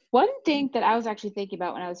 One thing that I was actually thinking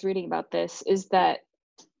about when I was reading about this is that,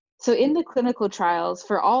 so in the clinical trials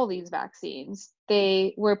for all these vaccines,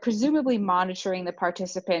 they were presumably monitoring the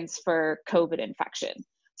participants for COVID infection.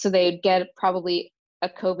 So they'd get probably a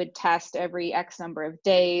COVID test every X number of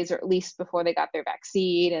days, or at least before they got their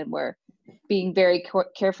vaccine, and were being very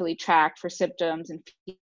carefully tracked for symptoms and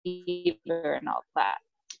fever and all that.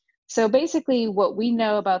 So basically what we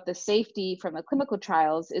know about the safety from the clinical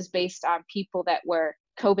trials is based on people that were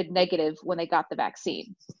COVID negative when they got the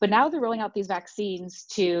vaccine. But now they're rolling out these vaccines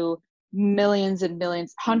to millions and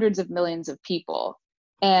millions, hundreds of millions of people.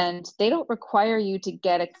 And they don't require you to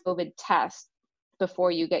get a COVID test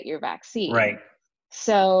before you get your vaccine. Right.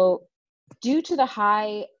 So due to the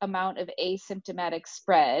high amount of asymptomatic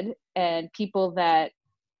spread and people that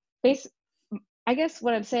I guess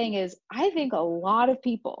what I'm saying is I think a lot of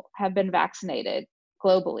people have been vaccinated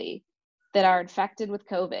globally that are infected with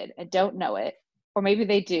COVID and don't know it, or maybe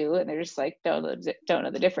they do and they're just like don't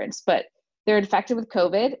know the difference, but they're infected with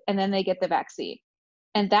COVID and then they get the vaccine.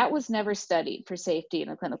 And that was never studied for safety in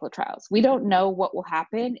the clinical trials. We don't know what will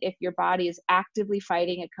happen if your body is actively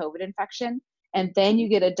fighting a COVID infection and then you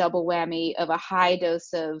get a double whammy of a high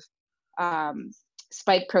dose of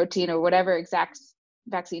spike protein or whatever exact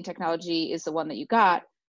vaccine technology is the one that you got.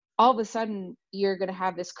 All of a sudden, you're going to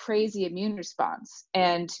have this crazy immune response.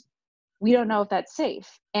 And we don't know if that's safe.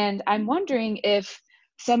 And I'm wondering if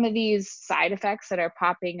some of these side effects that are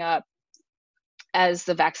popping up as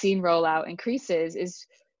the vaccine rollout increases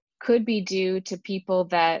could be due to people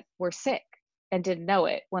that were sick and didn't know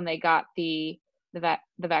it when they got the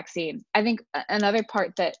vaccine. I think another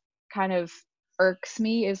part that kind of irks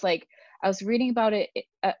me is like I was reading about it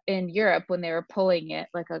in Europe when they were pulling it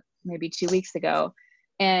like maybe 2 weeks ago,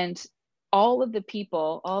 and all of the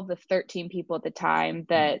 13 people at the time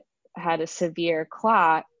that had a severe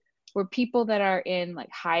clot were people that are in like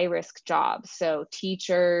high risk jobs. So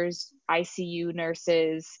teachers, ICU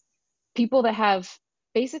nurses, people that have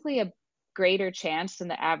basically a greater chance than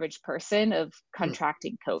the average person of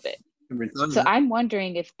contracting COVID. So I'm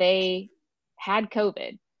wondering if they had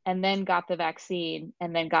COVID and then got the vaccine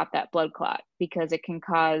and then got that blood clot, because it can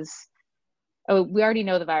cause, we already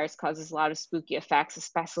know the virus causes a lot of spooky effects,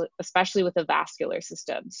 especially with the vascular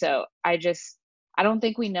system. So I don't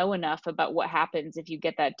think we know enough about what happens if you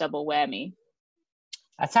get that double whammy.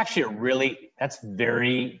 That's actually that's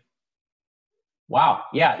very, wow.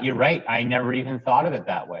 Yeah, you're right. I never even thought of it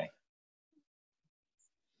that way.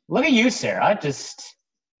 Look at you, Sarah, just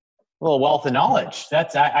a little wealth of knowledge.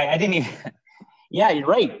 I didn't even, yeah, you're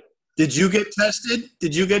right. Did you get tested?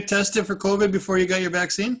 Did you get tested for COVID before you got your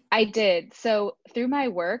vaccine? I did. So through my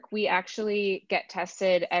work, we actually get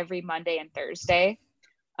tested every Monday and Thursday.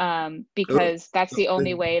 Because that's the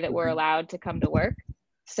only way that we're allowed to come to work.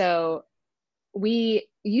 So we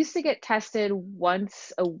used to get tested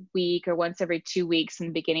once a week or once every 2 weeks in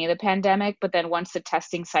the beginning of the pandemic. But then once the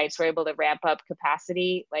testing sites were able to ramp up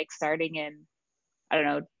capacity, like starting in, I don't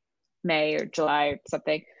know, May or July or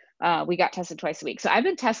something, we got tested twice a week. So I've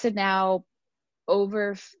been tested now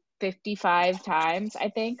over 55 times, I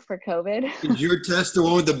think, for COVID. Did your test the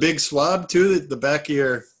one with the big swab too, the back of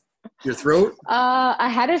your throat? I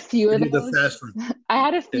had a few of those. The fast one. I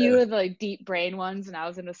had a few of the like deep brain ones when I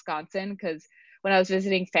was in Wisconsin, because when I was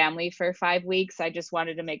visiting family for 5 weeks, I just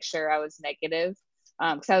wanted to make sure I was negative.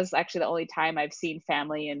 Because that was actually the only time I've seen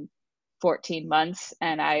family in 14 months.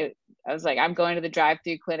 And I was like, I'm going to the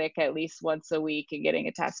drive-through clinic at least once a week and getting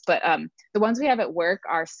a test. But the ones we have at work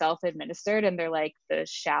are self-administered, and they're like the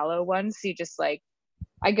shallow ones. So you just like,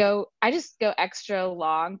 I just go extra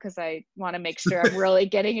long because I want to make sure I'm really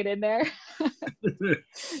getting it in there.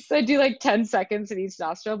 So I do like 10 seconds in each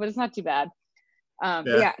nostril, but it's not too bad.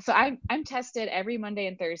 Yeah. So I'm tested every Monday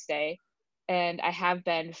and Thursday, and I have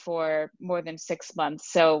been for more than 6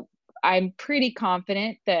 months. So I'm pretty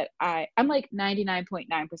confident that I'm like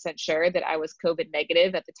 99.9% sure that I was COVID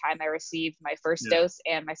negative at the time I received my first dose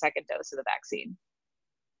and my second dose of the vaccine.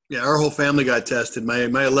 Yeah, our whole family got tested. My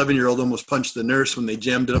 11-year-old almost punched the nurse when they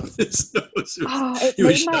jammed it up his nose. He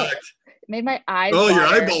was shocked. It made my eyes water. Your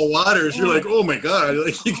eyeball waters. You're like, oh my God.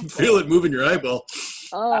 Like, you can feel it moving your eyeball.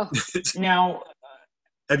 Oh. Now,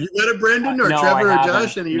 have you got it, Brendan, or no, Trevor, or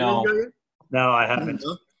Josh? Any of you guys got it? No, I haven't.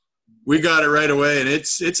 We got it right away, and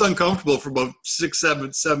it's uncomfortable for about 6,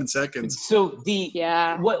 7 seconds. So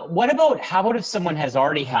what about, how about if someone has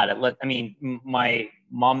already had it? I mean, my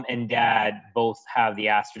mom and dad both have the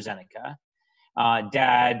AstraZeneca.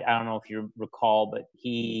 Dad, I don't know if you recall, but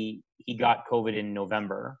he got COVID in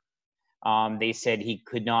November. They said he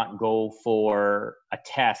could not go for a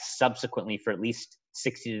test subsequently for at least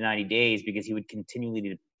 60 to 90 days because he would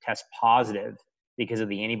continually test positive because of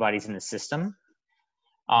the antibodies in the system.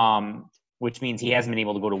 Which means he hasn't been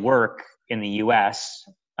able to go to work in the US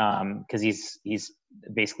because he's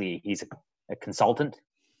a consultant,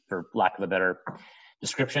 for lack of a better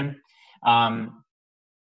description.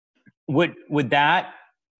 Would that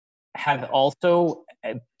have also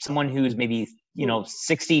someone who's maybe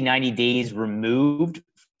 60, 90 days removed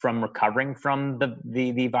from recovering from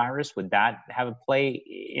the virus, would that have a play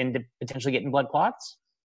into potentially getting blood clots?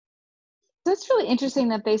 That's really interesting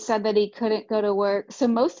that they said that he couldn't go to work. So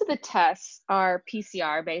most of the tests are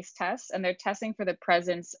PCR-based tests, and they're testing for the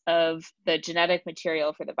presence of the genetic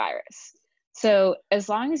material for the virus. So as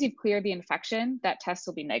long as you clear the infection, that test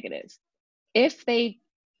will be negative. If they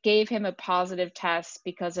gave him a positive test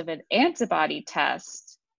because of an antibody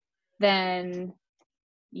test, then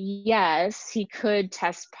yes, he could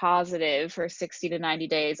test positive for 60 to 90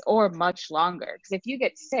 days or much longer. Because if you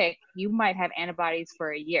get sick, you might have antibodies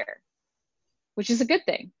for a year, which is a good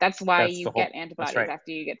thing. That's why you get antibodies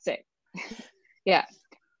after you get sick. Yeah.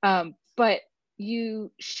 But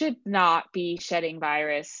you should not be shedding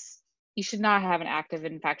virus. You should not have an active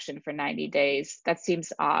infection for 90 days. That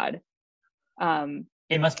seems odd.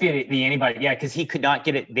 It must be the antibody. Yeah, because he could not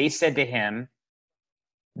get it. They said to him,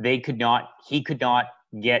 he could not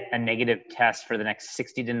get a negative test for the next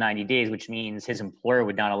 60 to 90 days, which means his employer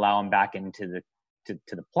would not allow him back into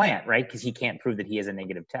the plant, right? Because he can't prove that he has a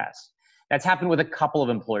negative test. That's happened with a couple of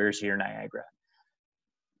employers here in Niagara.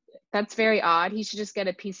 That's very odd. He should just get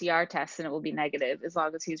a PCR test and it will be negative as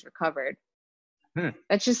long as he's recovered.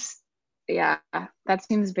 That's just, yeah, that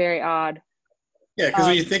seems very odd. Yeah, because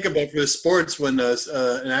when you think about for the sports, when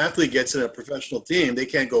an athlete gets in a professional team, they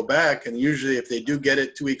can't go back. And usually if they do get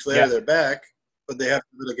it 2 weeks later, they're back. But they have to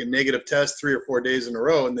do like a negative test 3 or 4 days in a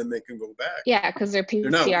row, and then they can go back. Yeah, because they're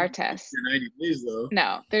PCR tests. 90 days, though.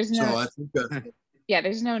 No, there's no. So I think that's, yeah,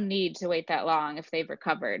 there's no need to wait that long if they've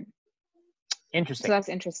recovered. Interesting. So that's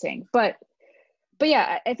interesting. But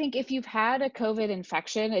yeah, I think if you've had a COVID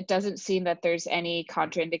infection, it doesn't seem that there's any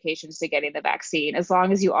contraindications to getting the vaccine as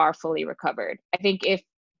long as you are fully recovered. I think if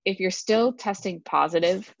you're still testing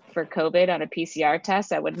positive for COVID on a PCR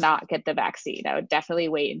test, I would not get the vaccine. I would definitely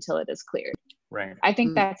wait until it is cleared. Right. I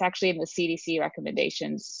think that's actually in the CDC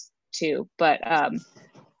recommendations too. But at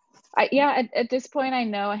this point, I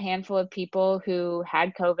know a handful of people who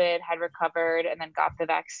had COVID, had recovered, and then got the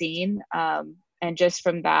vaccine. And just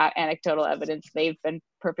from that anecdotal evidence, they've been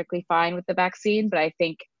perfectly fine with the vaccine. But I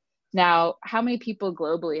think now, how many people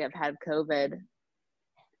globally have had COVID?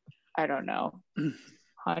 I don't know.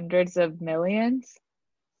 Hundreds of millions?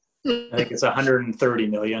 I think it's 130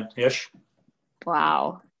 million-ish.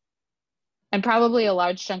 Wow. And probably a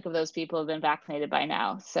large chunk of those people have been vaccinated by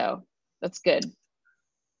now. So that's good.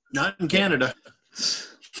 not in Canada.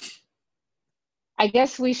 I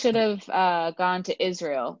guess we should have gone to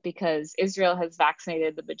Israel because Israel has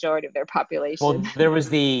vaccinated the majority of their population. Well, there was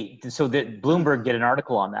Bloomberg did an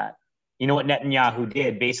article on that. You know what Netanyahu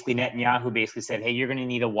did? Netanyahu said, "Hey, you're going to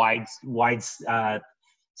need a wide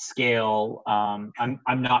scale."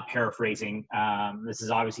 I'm not paraphrasing. This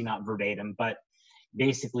is obviously not verbatim, but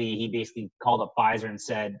he called up Pfizer and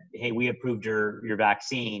said, "Hey, we approved your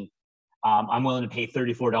vaccine. I'm willing to pay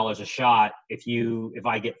 $34 a shot if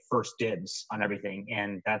I get first dibs on everything."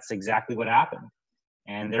 And that's exactly what happened.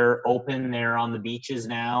 And they're open. They're on the beaches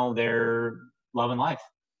now. They're loving life.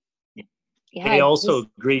 Yeah, they also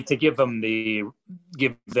agreed to give them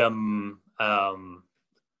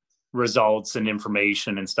results and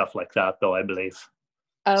information and stuff like that, though, I believe.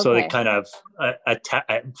 Okay. So they kind of,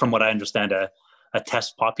 from what I understand, a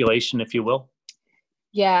test population, if you will.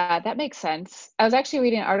 Yeah, that makes sense. I was actually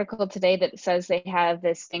reading an article today that says they have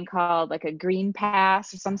this thing called like a green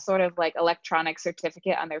pass or some sort of like electronic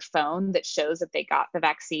certificate on their phone that shows that they got the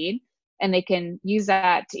vaccine, and they can use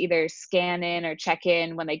that to either scan in or check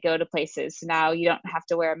in when they go to places. So now you don't have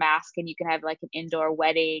to wear a mask and you can have like an indoor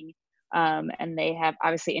wedding, and they have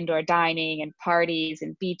obviously indoor dining and parties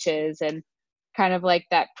and beaches and kind of like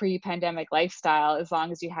that pre-pandemic lifestyle as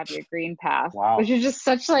long as you have your green pass. Wow. Which is just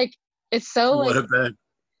such like, it's so what like, a bad.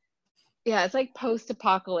 Yeah, it's like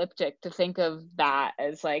post-apocalyptic to think of that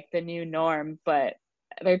as like the new norm, but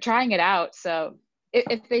they're trying it out. So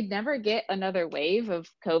if they never get another wave of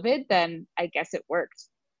COVID, then I guess it worked.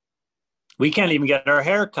 We can't even get our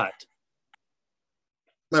hair cut.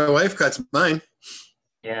 My wife cuts mine.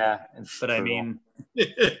 Yeah. But I mean.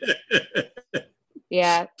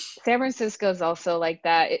 Yeah, San Francisco is also like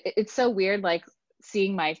that. It's so weird, like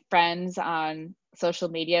seeing my friends on social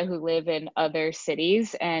media who live in other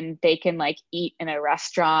cities and they can like eat in a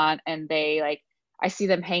restaurant, and they like, I see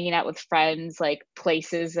them hanging out with friends, like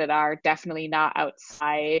places that are definitely not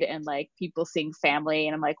outside, and like people seeing family.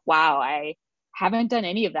 And I'm like, wow, I haven't done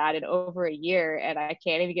any of that in over a year, and I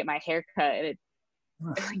can't even get my hair cut, and it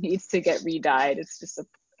needs to get re-dyed. It's just I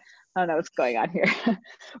don't know what's going on here.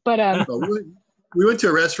 But we went to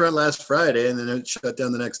a restaurant last Friday and then it shut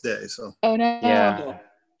down the next day. So oh no. Yeah.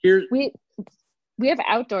 We have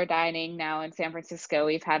outdoor dining now in San Francisco.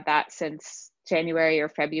 We've had that since January or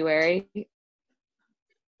February.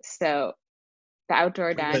 So the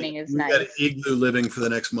outdoor dining is nice. We got an igloo living for the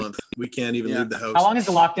next month. We can't even leave the house. How long is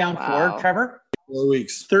the lockdown for, Trevor? 4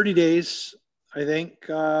 weeks. 30 days, I think.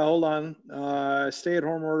 Hold on.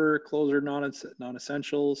 Stay-at-home order, closure,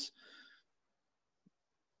 non-essentials.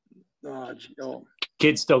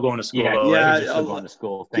 Kids still going to school. Yeah, though, kids are still going to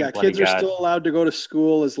school. Kids are still allowed to go to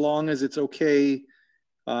school as long as it's okay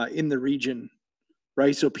in the region,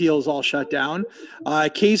 right? So Peel's all shut down.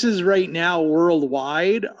 Cases right now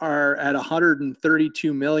worldwide are at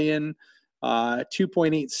 132 million,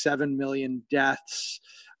 2.87 million deaths.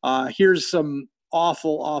 Here's some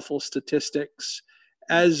awful statistics.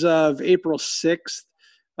 As of April 6th,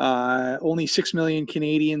 only 6 million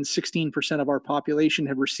Canadians, 16% of our population,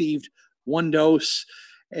 have received one dose,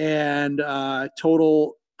 and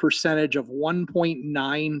total percentage of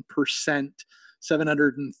 1.9%,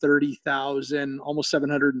 730,000, almost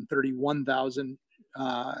 731,000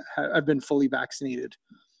 have been fully vaccinated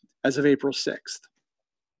as of April 6th.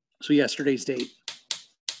 So yesterday's date.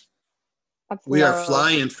 We are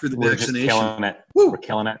flying through the vaccination. Just killing it. We're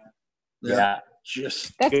killing it. Yeah.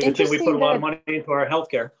 That's interesting. We put a lot of money into our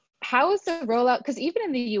healthcare. How is the rollout? Because even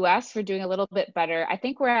in the US, we're doing a little bit better. I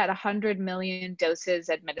think we're at 100 million doses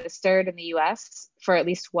administered in the US for at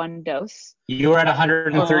least one dose. You were at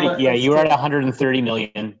 130. Yeah, you were at 130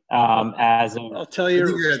 million. As of, I'll tell you, I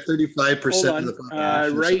think you're at 35% of the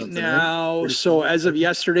population. Right now, so as of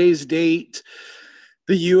yesterday's date,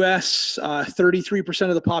 the U.S., 33%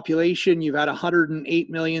 of the population, you've had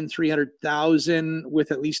 108,300,000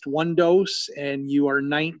 with at least one dose, and you are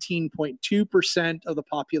 19.2% of the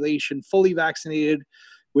population fully vaccinated,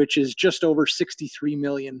 which is just over 63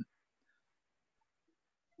 million.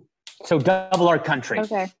 So double our country.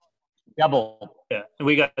 Okay. Double. Yeah, and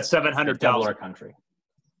we got 700,000. Double our country.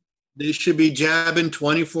 They should be jabbing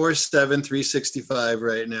 24/7, 365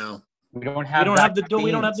 right now. We don't have the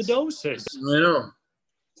doses. I know.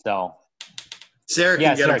 So Sarah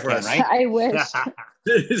can get them for us. Right? I wish.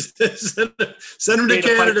 Send them to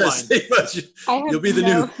Canada. You'll be the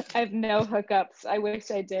new. I have no hookups. I wish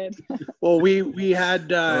I did. Well, we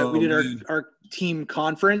did our team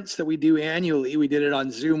conference that we do annually. We did it on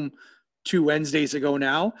Zoom 2 Wednesdays ago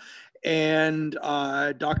now. And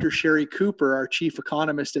Dr. Sherry Cooper, our chief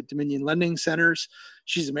economist at Dominion Lending Centers,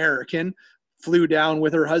 she's American, flew down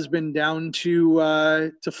with her husband down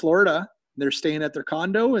to Florida. They're staying at their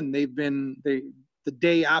condo, and the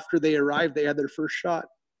day after they arrived, they had their first shot.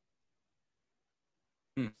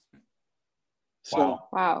 So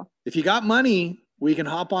wow. If you got money, we can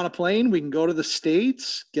hop on a plane. We can go to the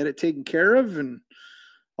States, get it taken care of, and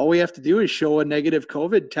all we have to do is show a negative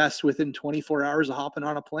COVID test within 24 hours of hopping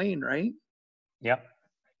on a plane, right? Yep.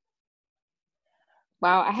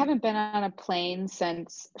 Wow, I haven't been on a plane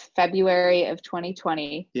since February of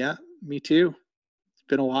 2020. Yeah, me too. It's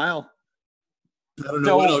been a while. I don't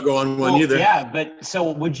know when I'll go on one either. Yeah, but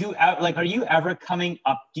so would you are you ever coming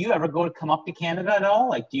up? Do you ever come up to Canada at all?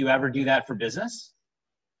 Like, do you ever do that for business?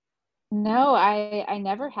 No, I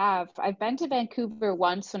never have. I've been to Vancouver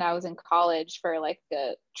once when I was in college for like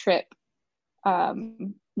a trip.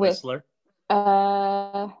 With Whistler?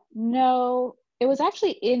 No, it was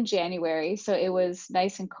actually in January, so it was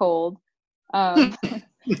nice and cold. But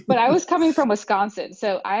I was coming from Wisconsin,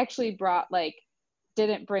 so I actually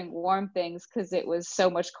didn't bring warm things because it was so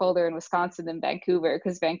much colder in Wisconsin than Vancouver,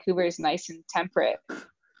 because Vancouver is nice and temperate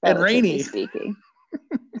and rainy speaking.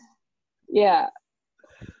 Yeah.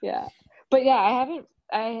 But yeah,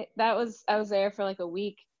 I was there for like a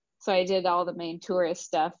week, so I did all the main tourist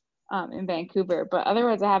stuff in Vancouver, but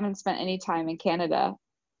otherwise I haven't spent any time in Canada,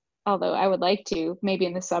 although I would like to, maybe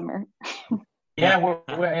in the summer. Yeah,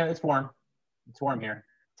 it's warm. It's warm here,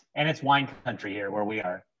 and it's wine country here where we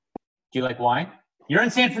are. Do you like wine? You're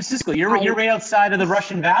in San Francisco. You're right outside of the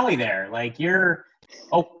Russian Valley there. Like do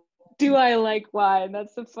I like wine?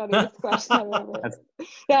 That's the funniest question I've ever.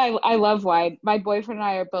 Yeah, I love wine. My boyfriend and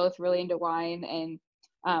I are both really into wine, and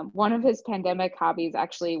one of his pandemic hobbies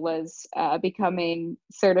actually was becoming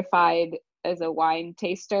certified as a wine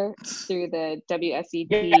taster through the WSET.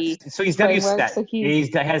 Yes. So he's WSET. So he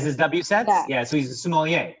has his WSETs. Yeah. So he's a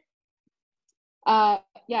sommelier. Yeah.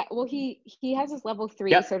 Well, he has his level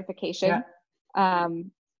 3 certification. Yeah.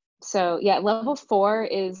 So yeah, level 4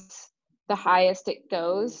 is the highest it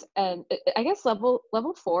goes, and I guess level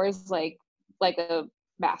 4 is like a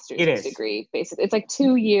master's degree basically. It's like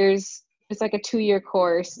 2 years. It's like a 2-year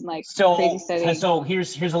course, and like crazy studying. So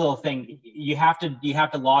here's a little thing. You have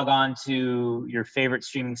to log on to your favorite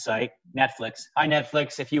streaming site, Netflix. Hi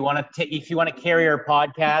Netflix, if you want to carry our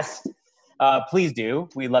podcast, please do.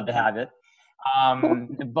 We'd love to have it.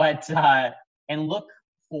 But and look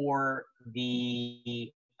for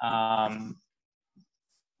the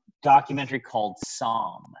documentary called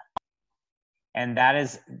Somm, and that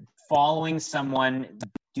is following someone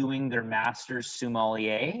doing their master's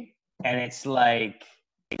sommelier, and it's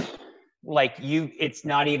it's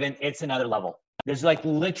another level. There's like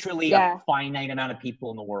literally a finite amount of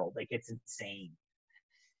people in the world. Like it's insane.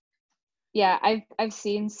 Yeah, I've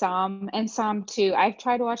seen Somm and Somm 2. I've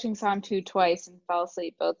tried watching Somm 2 twice and fell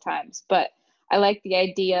asleep both times, but I like the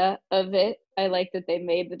idea of it. I like that they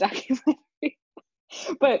made the documentary.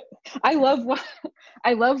 But I love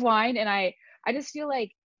wine, and I just feel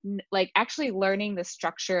like actually learning the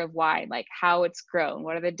structure of wine, like how it's grown,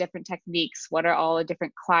 what are the different techniques, what are all the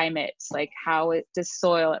different climates, like how it does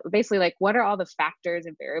soil, basically like what are all the factors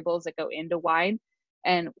and variables that go into wine,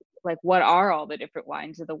 and like what are all the different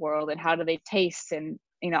wines of the world and how do they taste, and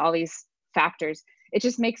all these factors. It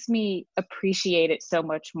just makes me appreciate it so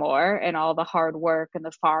much more, and all the hard work and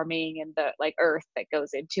the farming and the like earth that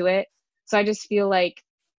goes into it. So I just feel like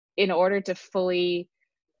in order to fully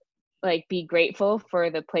like be grateful for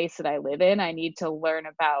the place that I live in, I need to learn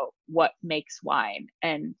about what makes wine.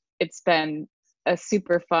 And it's been a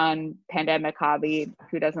super fun pandemic hobby.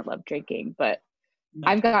 Who doesn't love drinking? But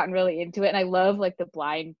I've gotten really into it, and I love like the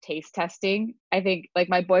blind taste testing. I think like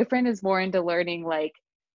my boyfriend is more into learning like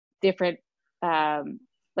different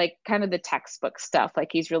like kind of the textbook stuff. Like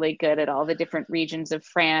he's really good at all the different regions of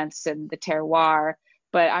France and the terroir.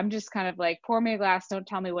 But I'm just kind of like, pour me a glass, don't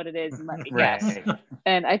tell me what it is, and let me guess.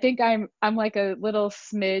 And I think I'm like a little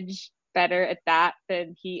smidge better at that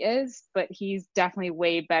than he is, but he's definitely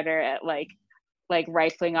way better at like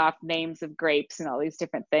rifling off names of grapes and all these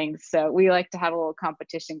different things. So we like to have a little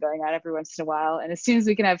competition going on every once in a while. And as soon as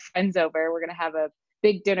we can have friends over, we're going to have a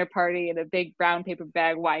big dinner party and a big brown paper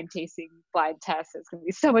bag wine tasting blind test. It's going to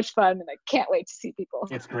be so much fun, and I can't wait to see people.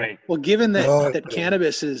 It's great. Well, given that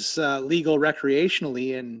cannabis is legal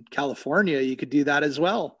recreationally in California, you could do that as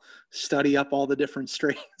well. Study up all the different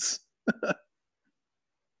strains.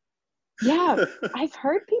 Yeah, I've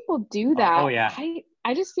heard people do that. Oh yeah.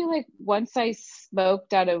 I just feel like once I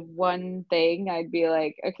smoked out of one thing, I'd be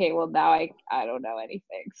like, okay, well now I don't know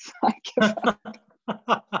anything. So I give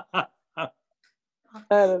up.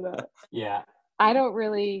 I don't know. Yeah. I don't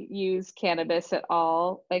really use cannabis at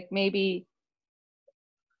all. Like maybe,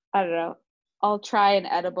 I don't know, I'll try an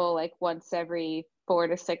edible like once every 4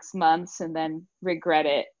 to 6 months and then regret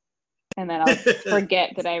it. And then I'll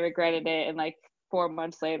forget that I regretted it. And like 4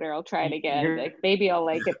 months later, I'll try it again. Like maybe I'll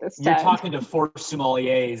like it this time. You're talking to 4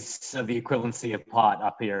 sommeliers of the equivalency of pot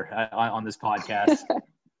up here on this podcast.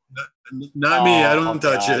 Not me. I don't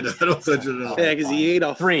touch it. I don't touch it at all. Yeah, because he ate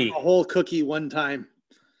a whole cookie one time.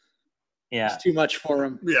 Yeah, it's too much for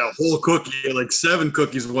him. Yeah, a whole cookie, like 7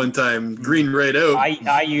 cookies one time, green right out.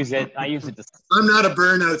 I use it. I'm not a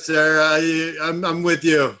burnout, Sarah. I'm with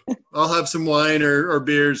you. I'll have some wine or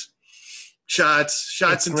beers, shots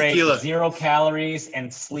it's and great. tequila. 0 calories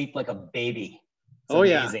and sleep like a baby. It's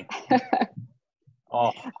amazing. Yeah.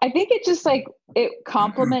 Oh. I think it just like it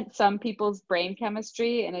complements some people's brain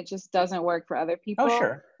chemistry, and it just doesn't work for other people. Oh,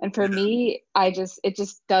 sure. And for me, it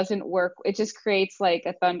just doesn't work. It just creates like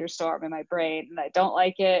a thunderstorm in my brain, and I don't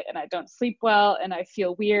like it, and I don't sleep well, and I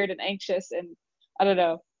feel weird and anxious, and I don't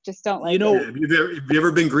know, just don't like it. Have you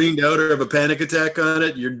ever been greened out or have a panic attack on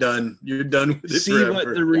it? You're done. You're done with it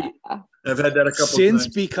forever. I've had that a couple since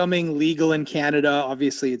times. Becoming legal in Canada,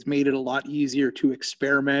 obviously it's made it a lot easier to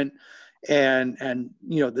experiment. And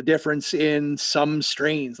the difference in some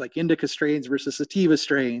strains, like indica strains versus sativa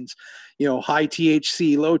strains, high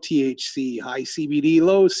THC, low THC, high CBD,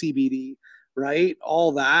 low CBD, right?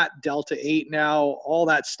 All that Delta 8 now, all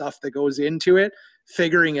that stuff that goes into it,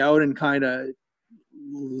 figuring out and kind of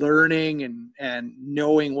learning and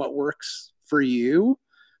knowing what works for you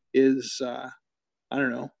is, I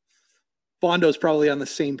don't know. Fondo's probably on the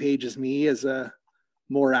same page as me as a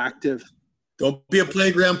more active. Don't be a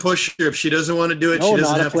playground pusher. If she doesn't want to do it, she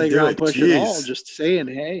doesn't have to do it. Not a playground pusher at all. Just saying,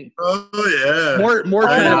 hey. Oh, yeah. More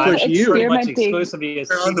trying to push you. Pretty much exclusively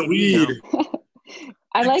on the weed.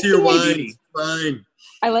 I like your wine. Fine.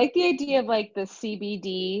 I like the idea of like the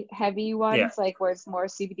CBD heavy ones, like where it's more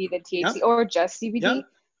CBD than THC or just CBD. Yeah.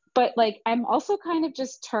 But like, I'm also kind of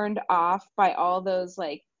just turned off by all those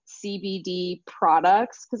like CBD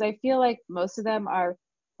products, because I feel like most of them are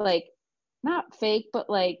like not fake, but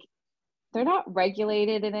like they're not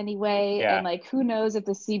regulated in any way. And like, who knows if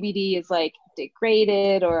the CBD is like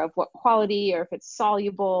degraded or of what quality, or if it's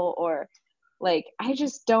soluble, or like, I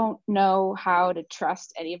just don't know how to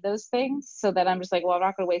trust any of those things. So that I'm just like, well, I'm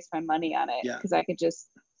not going to waste my money on it, because I could just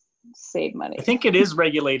save money. I think it is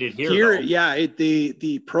regulated here.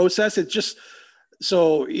 The process, it's just,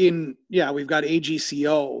 so we've got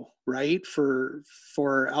AGCO, right, for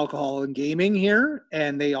alcohol and gaming here,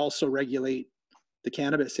 and they also regulate the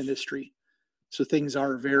cannabis industry. So things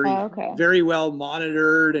are very well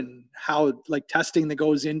monitored, and how like testing that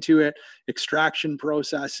goes into it, extraction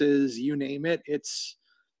processes, you name it. It's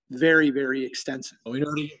very, very extensive. Well,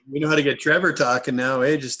 we know how to get Trevor talking now.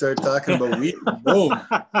 Eh? Just start talking about weed. Boom.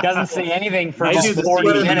 Doesn't say anything for I about do this 40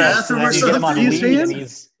 in the minutes. bathroom And or then you get him on something. weed and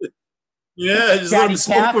he's Yeah, just let him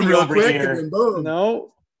smoke one real quick and then boom.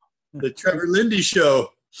 No. The Trevor Lindy Show.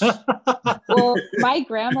 Well, my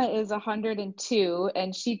grandma is 102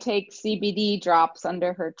 and she takes CBD drops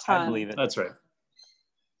under her tongue. I believe it. That's right.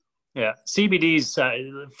 Yeah, CBD's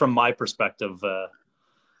from my perspective.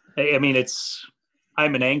 I mean,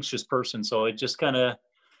 I'm an anxious person, so it just kind of,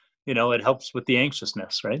 it helps with the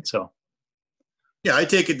anxiousness, right? So. Yeah, I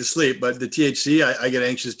take it to sleep, but the THC, I get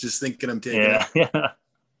anxious just thinking I'm taking it. Yeah.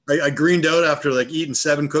 I greened out after like eating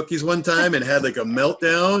 7 cookies one time and had like a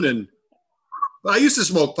meltdown. And I used to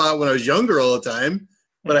smoke pot when I was younger all the time,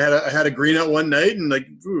 but I had a green out one night and like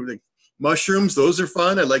mushrooms. Those are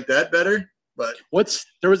fun. I like that better. But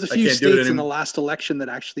there was a few states in the last election that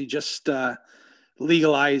actually just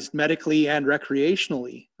legalized medically and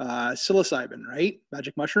recreationally psilocybin, right?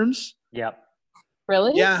 Magic mushrooms. Yep.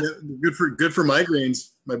 Really? Yeah. Good for migraines.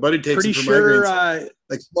 My buddy takes Pretty it for sure, migraines.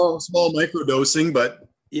 Like small micro dosing, but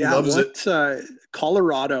he loves it.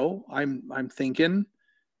 Colorado, I'm thinking.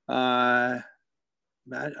 Colorado's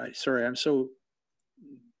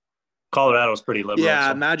pretty liberal. Yeah,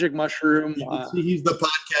 so. Magic mushroom. He's the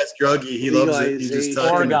podcast druggie. He loves it. He's just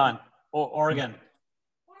talking. Oregon.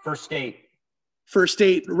 First state. First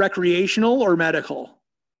state, recreational or medical?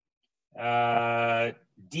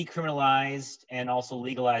 Decriminalized and also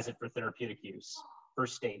legalize it for therapeutic use.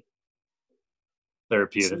 First state.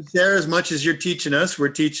 Therapeutic. Sarah, as much as you're teaching us, we're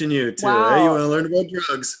teaching you too. Wow. Eh? You want to learn about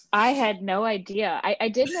drugs? I had no idea. I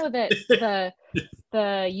did know that the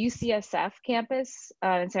UCSF campus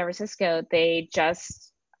in San Francisco, they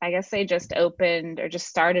just opened or just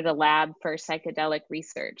started a lab for psychedelic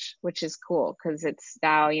research, which is cool because it's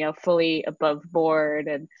now, fully above board,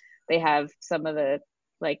 and they have some of the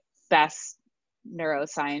like best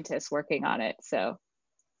neuroscientists working on it. So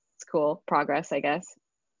it's cool progress, I guess.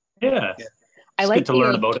 Yeah. I like to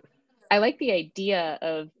learn about it. I like the idea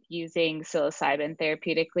of using psilocybin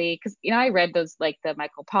therapeutically because, I read those, like the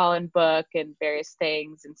Michael Pollan book and various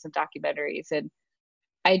things and some documentaries, and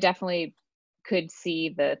I definitely could see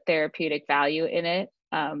the therapeutic value in it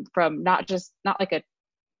from not like a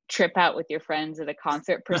trip out with your friends at a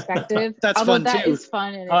concert perspective. That's although fun that too. is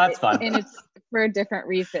fun. And that's fun. And it's for a different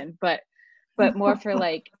reason, but more for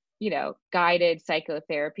like, guided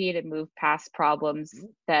psychotherapy to move past problems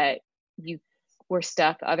that you were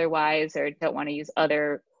stuck otherwise or don't want to use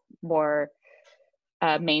other more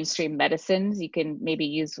mainstream medicines. You can maybe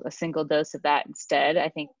use a single dose of that instead. I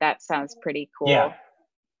think that sounds pretty cool. Yeah.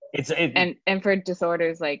 And for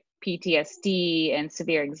disorders like PTSD and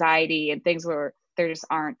severe anxiety and things where there just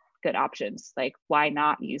aren't good options, like why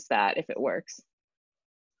not use that if it works?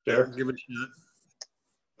 Sure. Give it a shot.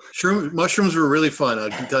 Mushrooms were really fun. I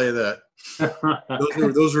can tell you that.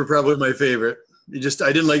 Those were probably my favorite. I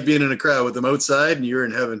didn't like being in a crowd with them outside, and you're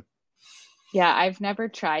in heaven. Yeah, I've never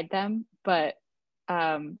tried them, but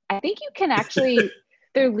I think you can actually,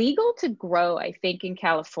 they're legal to grow, I think, in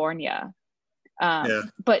California.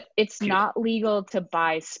 But it's not legal to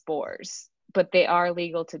buy spores, but they are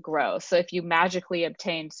legal to grow. So if you magically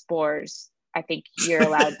obtain spores, I think you're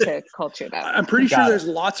allowed to culture them. I'm pretty sure there's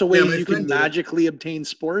lots of ways you can magically obtain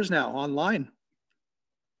spores now online.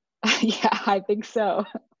 Yeah, I think so.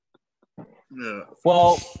 Yeah.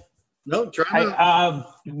 Well, no, try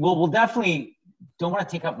we'll definitely don't want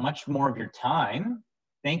to take up much more of your time.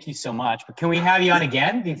 Thank you so much. But can we have you on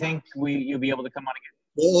again? Do you think you'll be able to come on again?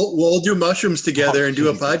 We'll do mushrooms together and do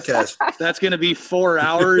a podcast. That's going to be 4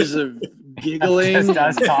 hours of giggling. Just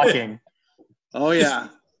us talking. Oh yeah.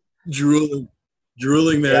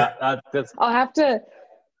 Drooling there. Yeah, I'll have to,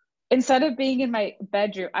 instead of being in my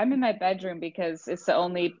bedroom, I'm in my bedroom because it's the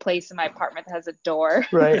only place in my apartment that has a door.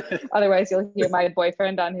 Right. Otherwise, you'll hear my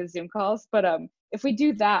boyfriend on his Zoom calls. But if we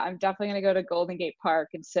do that, I'm definitely going to go to Golden Gate Park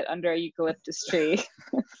and sit under a eucalyptus tree.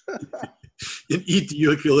 And eat the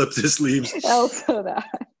eucalyptus leaves. Also that.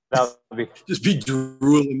 That would be just be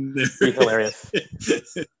drooling there. Be hilarious.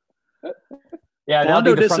 Yeah,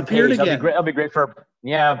 Bondo disappeared again. That'll be great for.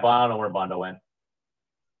 Yeah, I don't know where Bondo went.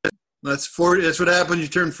 That's 40. That's what happens. You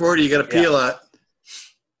turn 40. You got to pee a lot.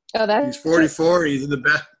 Oh, he's 44. He's in the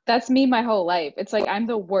back. That's me my whole life. It's like I'm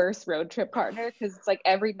the worst road trip partner because it's like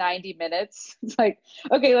every 90 minutes. It's like,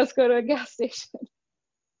 okay, let's go to a gas station.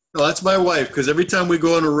 No, that's my wife because every time we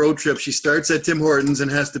go on a road trip, she starts at Tim Hortons and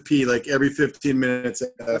has to pee like every 15 minutes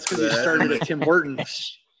after that. You started at Tim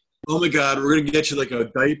Hortons. Oh my God, we're gonna get you like a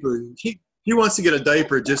diaper. She wants to get a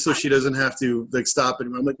diaper just so she doesn't have to like stop it.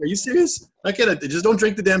 I'm like, are you serious? I can't. Just don't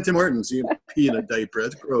drink the damn Tim Hortons. You pee in a diaper.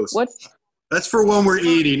 That's gross. That's for when we're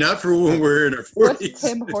 80, not for when we're in our 40s. What's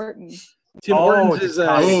Tim Hortons? Tim Hortons is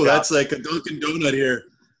that's like a Dunkin' Donut here.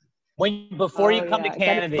 Before you come to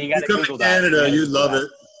Canada, you got to come to Canada. You'd love it.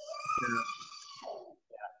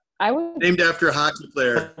 I would named after a hockey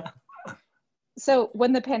player. So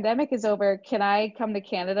when the pandemic is over, can I come to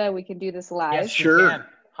Canada? We can do this live. Yes, sure.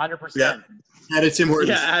 100%. Yeah. Add a Tim Hortons.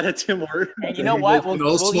 Yeah, add a Tim Hortons. And you know what?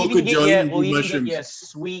 We'll even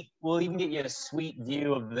get you a sweet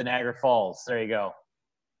view of the Niagara Falls. There you go.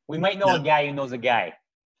 We might know a guy who knows a guy.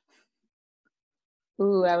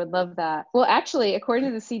 Ooh, I would love that. Well, actually, according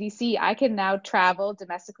to the CDC, I can now travel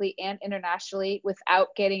domestically and internationally without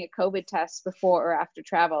getting a COVID test before or after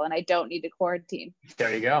travel, and I don't need to quarantine.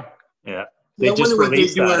 There you go. Yeah. I wonder what they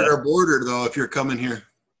do at our border, though, if you're coming here,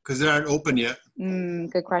 because they aren't open yet.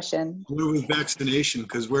 Good question. We're with vaccination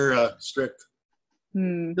because we're strict.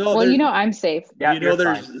 No, well, I'm safe. Yeah,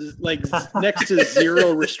 there's like next to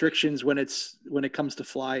zero restrictions when it comes to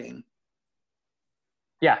flying.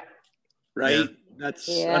 Yeah. Right.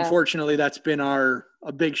 Yeah. Unfortunately that's been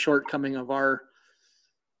a big shortcoming of our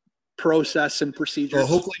process and procedures. Well,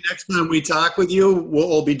 hopefully next time we talk with you,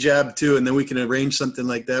 we'll all be jabbed too, and then we can arrange something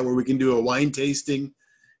like that where we can do a wine tasting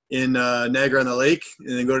in Niagara-on-the-Lake, and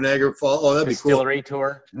then go to Niagara Falls. Oh, that'd be cool. Distillery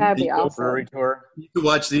tour. That'd be awesome. Brewery tour. You could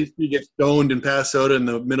watch these two get stoned and pass out in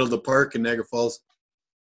the middle of the park in Niagara Falls.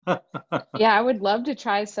 Yeah, I would love to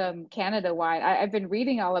try some Canada wine. I've been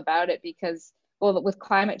reading all about it because, well, with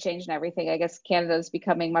climate change and everything, I guess Canada is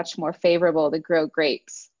becoming much more favorable to grow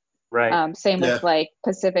grapes. Right. Same with like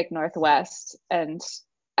Pacific Northwest. And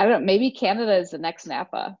I don't know, maybe Canada is the next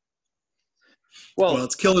Napa. Well,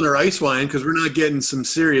 it's killing our ice wine because we're not getting some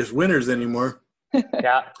serious winners anymore.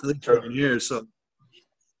 Yeah. True. Here, so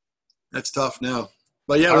that's tough now.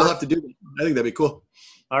 But yeah, we'll have to do it. I think that'd be cool.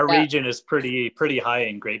 Our region is pretty high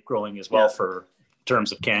in grape growing as well for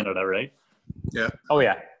terms of Canada, right? Yeah. Oh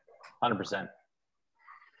yeah, 100%.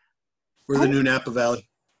 We're the new Napa Valley.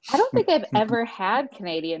 I don't think I've ever had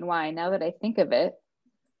Canadian wine. Now that I think of it,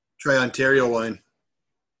 try Ontario wine.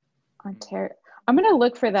 Ontario. I'm gonna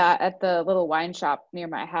look for that at the little wine shop near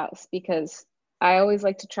my house because I always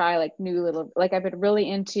like to try like new little. Like I've been really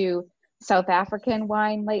into South African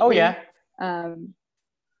wine lately. Oh yeah.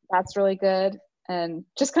 That's really good. And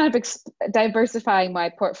just kind of diversifying my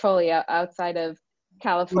portfolio outside of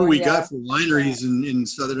California. What do we got for wineries in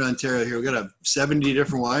Southern Ontario here? We got 70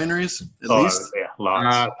 different wineries at least. Yeah,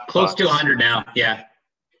 lots. Close to 100 now. Yeah.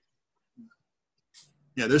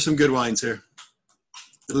 Yeah, there's some good wines here.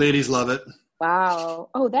 The ladies love it. Wow.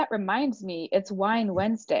 Oh, that reminds me. It's Wine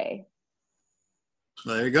Wednesday.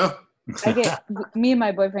 Well, there you go. Me and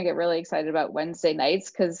my boyfriend get really excited about Wednesday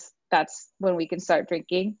nights because that's when we can start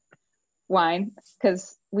drinking wine.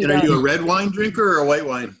 Because we. And are you a red wine drinker or a white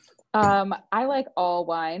wine? I like all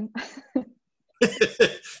wine.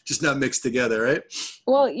 Just not mixed together, right?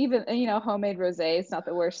 Well, even homemade rosé is not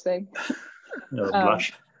the worst thing. No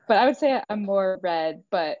blush. But I would say I'm more red.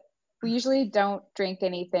 But we usually don't drink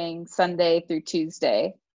anything Sunday through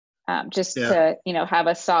Tuesday, just to have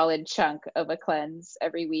a solid chunk of a cleanse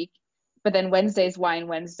every week. But then Wednesday's Wine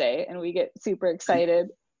Wednesday, and we get super excited.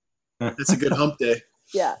 It's a good hump day.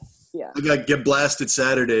 Yeah. I got get blasted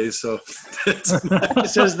Saturdays, so.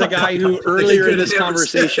 Says the guy who earlier in this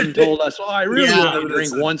conversation told us, "Well, I really only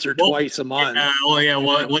drink once or twice a month."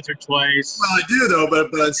 Once or twice. Well, I do though,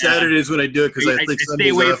 but on Saturdays when I do it because I think I stay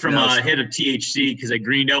away from a hit of THC because I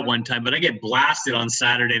greened out one time, but I get blasted on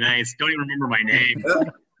Saturday nights. Don't even remember my name.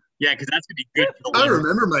 Yeah, because that's gonna be good. For the I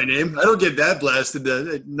remember my name. I don't get that blasted.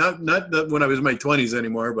 Not when I was in my 20s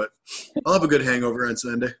anymore, but I'll have a good hangover on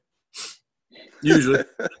Sunday. Usually.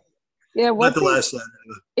 Yeah, not the last Saturday.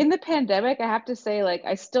 In the pandemic, I have to say, like,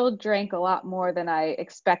 I still drank a lot more than I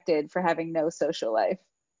expected for having no social life.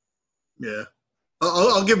 Yeah,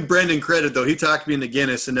 I'll give Brendan credit though. He talked me into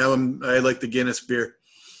Guinness, and now I like the Guinness beer.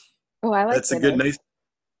 Oh, I like that's Guinness. A good, nice.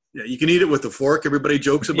 Yeah, you can eat it with a fork. Everybody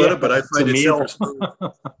jokes about it, but I find it super smooth.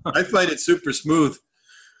 I find it super smooth.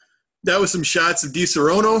 That was some shots of Di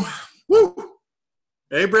Serono. Woo!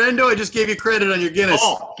 Hey, Brando, I just gave you credit on your Guinness.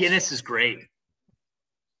 Oh, Guinness is great.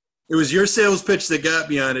 It was your sales pitch that got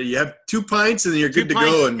me on it. You have 2 pints and then you're good to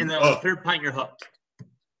go. And then the third pint, you're hooked.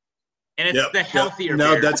 And it's the healthier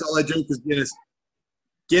beer. No, that's all I drink is Guinness.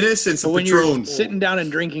 Guinness and some when Patron. You're sitting down and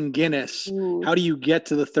drinking Guinness, how do you get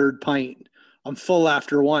to the third pint? I'm full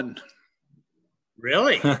after one.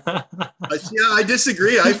 Really? I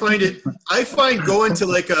disagree. I find going to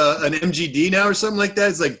like an MGD now or something like that.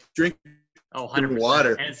 It's like drinking Oh, than 100%.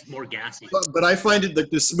 water. And it's more gassy. But I find it like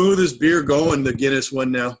the smoothest beer going, the Guinness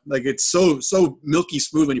one now. Like it's so milky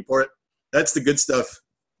smooth when you pour it. That's the good stuff.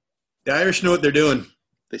 The Irish know what they're doing.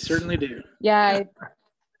 They certainly do. Yeah,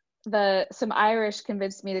 some Irish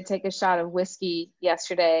convinced me to take a shot of whiskey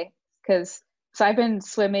yesterday because I've been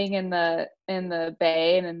swimming in the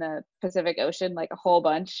bay and in the Pacific Ocean like a whole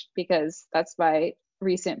bunch because that's my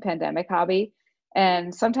recent pandemic hobby.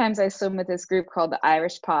 And sometimes I swim with this group called the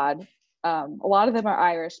Irish Pod. A lot of them are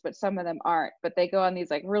Irish, but some of them aren't. But they go on these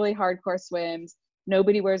like really hardcore swims.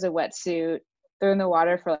 Nobody wears a wetsuit. They're in the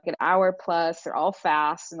water for like an hour plus. They're all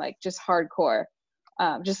fast and like just hardcore.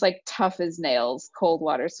 Just like tough as nails, cold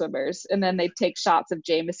water swimmers. And then they take shots of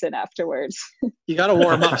Jameson afterwards. You got to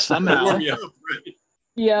warm up somehow. Warm you up, right?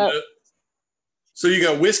 Yeah. So you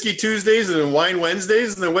got whiskey Tuesdays and then wine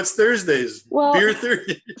Wednesdays, and then what's Thursdays? Well, Beer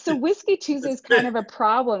Thursday. So whiskey Tuesday is kind of a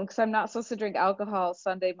problem because I'm not supposed to drink alcohol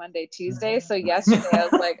Sunday, Monday, Tuesday. So yesterday I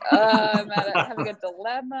was like, I'm having a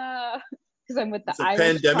dilemma because I'm with the It's a Irish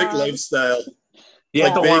pandemic Pod. lifestyle. You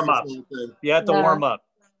have to Like warm Vegas up. all the time. You have to Yeah. warm up.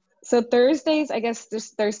 So Thursdays, I guess there's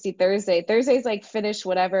Thirsty Thursday. Thursdays like finish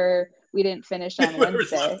whatever we didn't finish on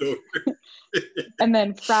Whatever's Wednesday. left over. And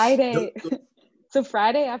then Friday, so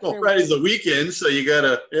Friday after Well, Friday's work, the weekend, so you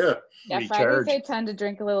gotta, yeah. yeah, Recharge. Fridays I tend to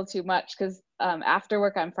drink a little too much because after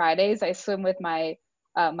work on Fridays I swim with my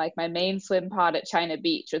like my main swim pod at China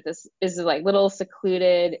Beach. With this is like little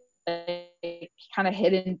secluded kind of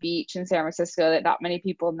hidden beach in San Francisco that not many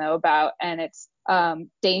people know about, and it's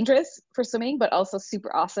dangerous for swimming, but also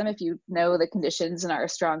super awesome if you know the conditions and are a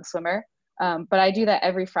strong swimmer. But I do that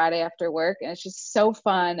every Friday after work, and it's just so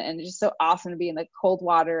fun and it's just so awesome to be in the cold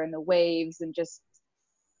water and the waves and just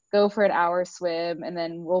go for an hour swim. And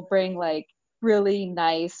then we'll bring like really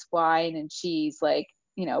nice wine and cheese, like,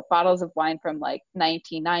 you know, bottles of wine from like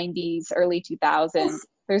 1990s, early 2000s.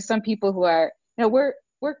 There's some people who are, you know, we're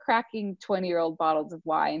cracking 20-year-old bottles of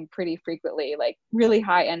wine pretty frequently, like really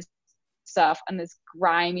high end stuff on this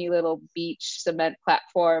grimy little beach cement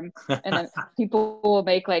platform. And then people will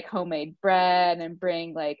make like homemade bread and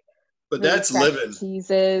bring like But really that's fresh living.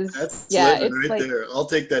 cheeses. That's Yeah, living it's right like, there. I'll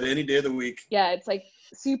take that any day of the week. yeah, it's like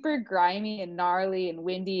super grimy and gnarly and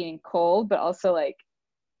windy and cold, but also like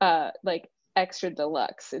extra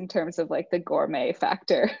deluxe in terms of like the gourmet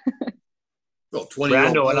factor. Well,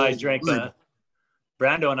 20-year-old Brando and I bottles of drank wine.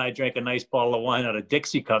 a nice bottle of wine out of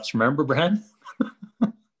Dixie cups. Remember, Brand?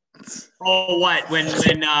 Oh, what? When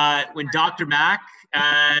Dr. Mac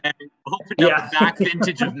opened up the back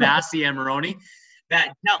vintage of Massey Amarone,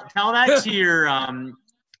 that tell that to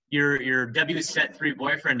your W-Set 3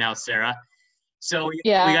 boyfriend now, Sarah. So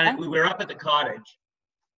Yeah. we were up at the cottage.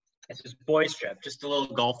 It's this boys trip, just a little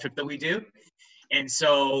golf trip that we do, and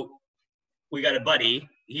so we got a buddy.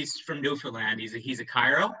 He's from Newfoundland. He's a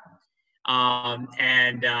Cairo.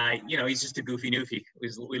 You know, he's just a goofy newfie.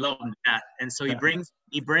 We love him to death. And so he brings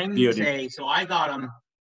Beauty. so I got him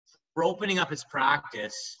for opening up his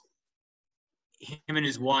practice, him and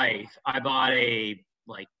his wife, I bought a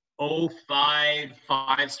like 05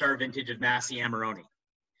 5-star vintage of Massey Amarone.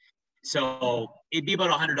 So it'd be about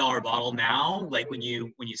 $100 bottle now, like when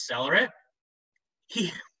you cellar it.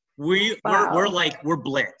 We're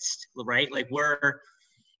blitzed, right?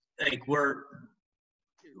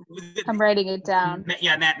 I'm writing it down.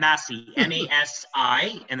 Yeah, Massey,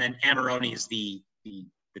 M-A-S-I, and then Amarone is the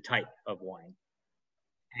type of wine.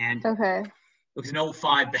 And Okay. it was an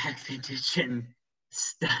 05 back vintage, and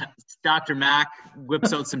Dr. Mac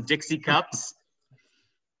whips out some Dixie cups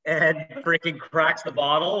and freaking cracks the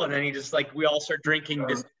bottle, and then he just we all start drinking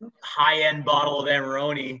this high-end bottle of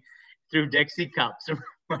Amarone through Dixie cups. So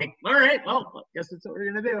we're like, all right, well, I guess that's what we're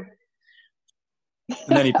gonna do.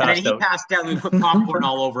 And then he And then passed he out. passed out, and we put popcorn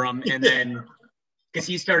all over him, and then because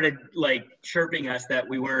he started chirping us that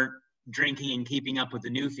we weren't drinking and keeping up with the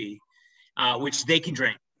newfie, which they can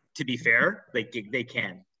drink. To be fair, they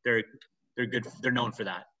can. They're good. They're known for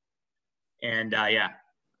that. And yeah,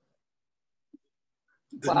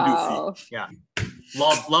 The Wow. yeah,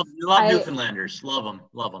 love Newfoundlanders. Love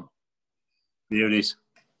them. Beauties.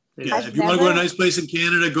 Yeah, I've if you want to go to a never- nice place in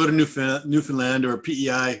Canada, go to Newfoundland or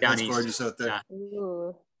PEI. Down That's east. gorgeous out there. Yeah.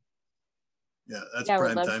 Ooh. Yeah, that's Yeah, I would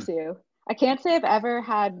prime love time. to. I can't say I've ever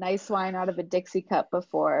had nice wine out of a Dixie cup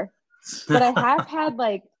before, but I have had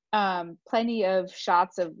plenty of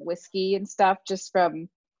shots of whiskey and stuff just from,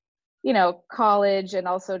 you know, college and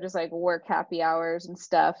also just work happy hours and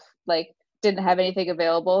stuff. Didn't have anything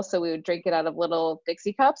available, so we would drink it out of little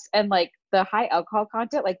Dixie cups, and the high alcohol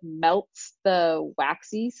content melts the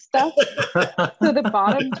waxy stuff, so the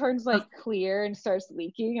bottom turns clear and starts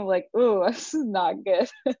leaking. I'm like, ooh, this is not good.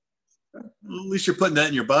 At least you're putting that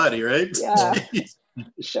in your body, right? Yeah.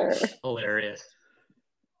 Sure. Hilarious.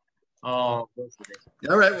 Oh,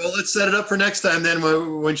 all right. Well, let's set it up for next time then.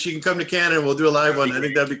 When she can come to Canada, we'll do a live one. I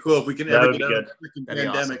think that'd be cool if we can ever get out of the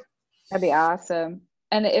pandemic. That'd be awesome.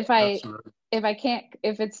 And if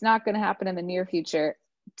it's not going to happen in the near future,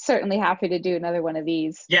 certainly happy to do another one of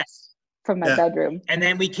these. Yes. From my bedroom. And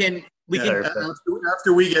then we can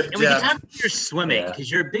after we get and we can have your swimming because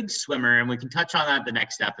you're a big swimmer, and we can touch on that the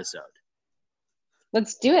next episode.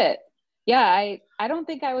 Let's do it. Yeah, I don't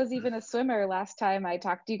think I was even a swimmer last time I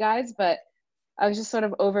talked to you guys, but I was just sort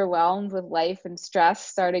of overwhelmed with life and stress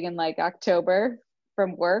starting in like October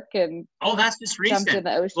from work, and that's just recent. Jumped in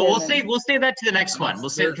the ocean. Well, we'll say that to the next one.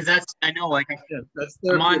 We'll say because that's I know like that's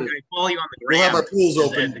come on, I follow you on the gram. We'll have our pools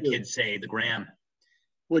open. As the kids say, the gram.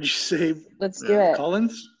 What'd you say? Let's do it,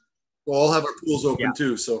 Collins. We'll all have our pools open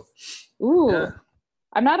too. So. Ooh, Yeah.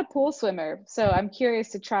 I'm not a pool swimmer, so I'm curious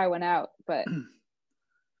to try one out, but.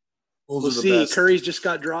 We'll see. best. Curry's just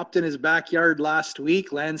got dropped in his backyard last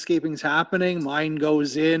week. Landscaping's happening. Mine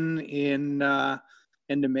goes in end of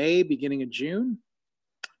May, beginning of June.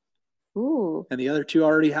 Ooh. And the other two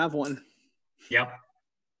already have one. Yep.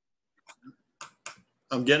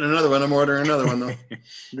 I'm getting another one. I'm ordering another one though.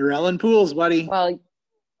 Norellen Pools, buddy. Well,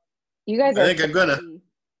 you guys I think I'm gonna.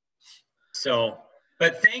 So,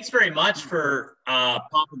 but thanks very much for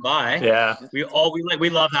popping by. Yeah. We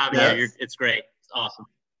love having you. It's great. It's awesome.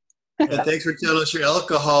 And thanks for telling us your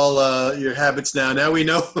alcohol, your habits now. Now we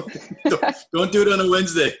know. Don't do it on a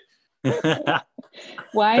Wednesday. Wine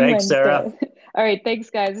Thanks, Wednesday. Sarah. All right. Thanks,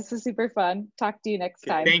 guys. This was super fun. Talk to you next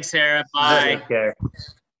time. Thanks, Sarah. Bye. Take care.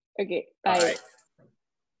 Okay. Bye. Bye.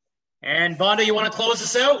 And Bondo, you want to close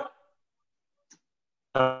us out?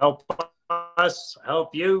 Help us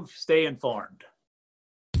help you stay informed.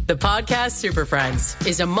 The Podcast Super Friends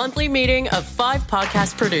is a monthly meeting of 5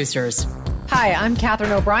 podcast producers. Hi, I'm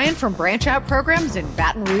Katherine O'Brien from Branch Out Programs in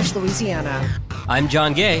Baton Rouge, Louisiana. I'm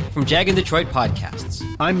John Gay from Jag and Detroit Podcasts.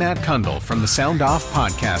 I'm Matt Kundle from the Sound Off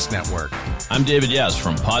Podcast Network. I'm David Yaz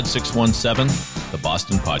from Pod 617, the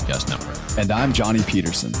Boston Podcast Network. And I'm Johnny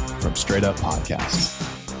Peterson from Straight Up Podcasts.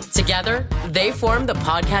 Together, they form the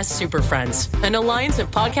Podcast Super Friends, an alliance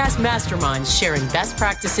of podcast masterminds sharing best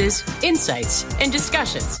practices, insights, and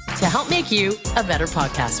discussions to help make you a better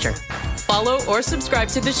podcaster. Follow or subscribe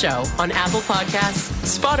to the show on Apple Podcasts,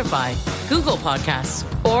 Spotify, Google Podcasts,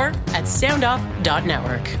 or at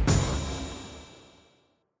soundoff.network.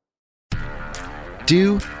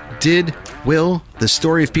 Do, Did, Will, the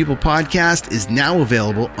Story of People podcast is now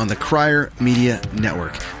available on the Crier Media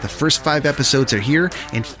Network. The first 5 episodes are here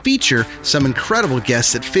and feature some incredible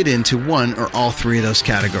guests that fit into one or all 3 of those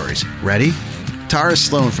categories. Ready? Tara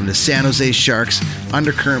Sloan from the San Jose Sharks,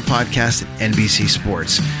 Undercurrent podcast, and NBC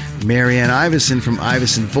Sports. Marianne Iveson from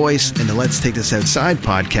Iveson Voice and the Let's Take This Outside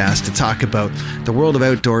podcast to talk about the world of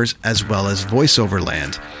outdoors as well as voiceover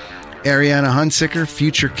land. Ariana Hunsicker,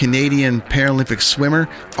 future Canadian Paralympic swimmer,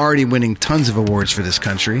 already winning tons of awards for this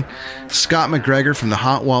country. Scott McGregor from the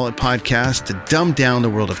Hot Wallet podcast to dumb down the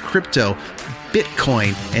world of crypto,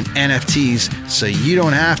 Bitcoin, and NFTs so you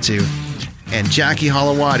don't have to. And Jackie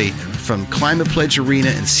Holowati from Climate Pledge Arena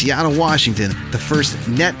in Seattle, Washington, the first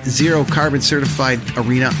net zero carbon certified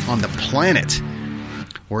arena on the planet.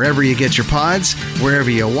 Wherever you get your pods, wherever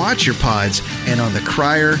you watch your pods, and on the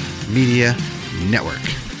Crier Media Network.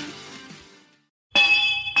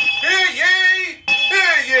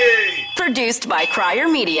 Produced by Crier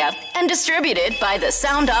Media and distributed by the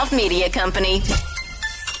Sound Off Media Company.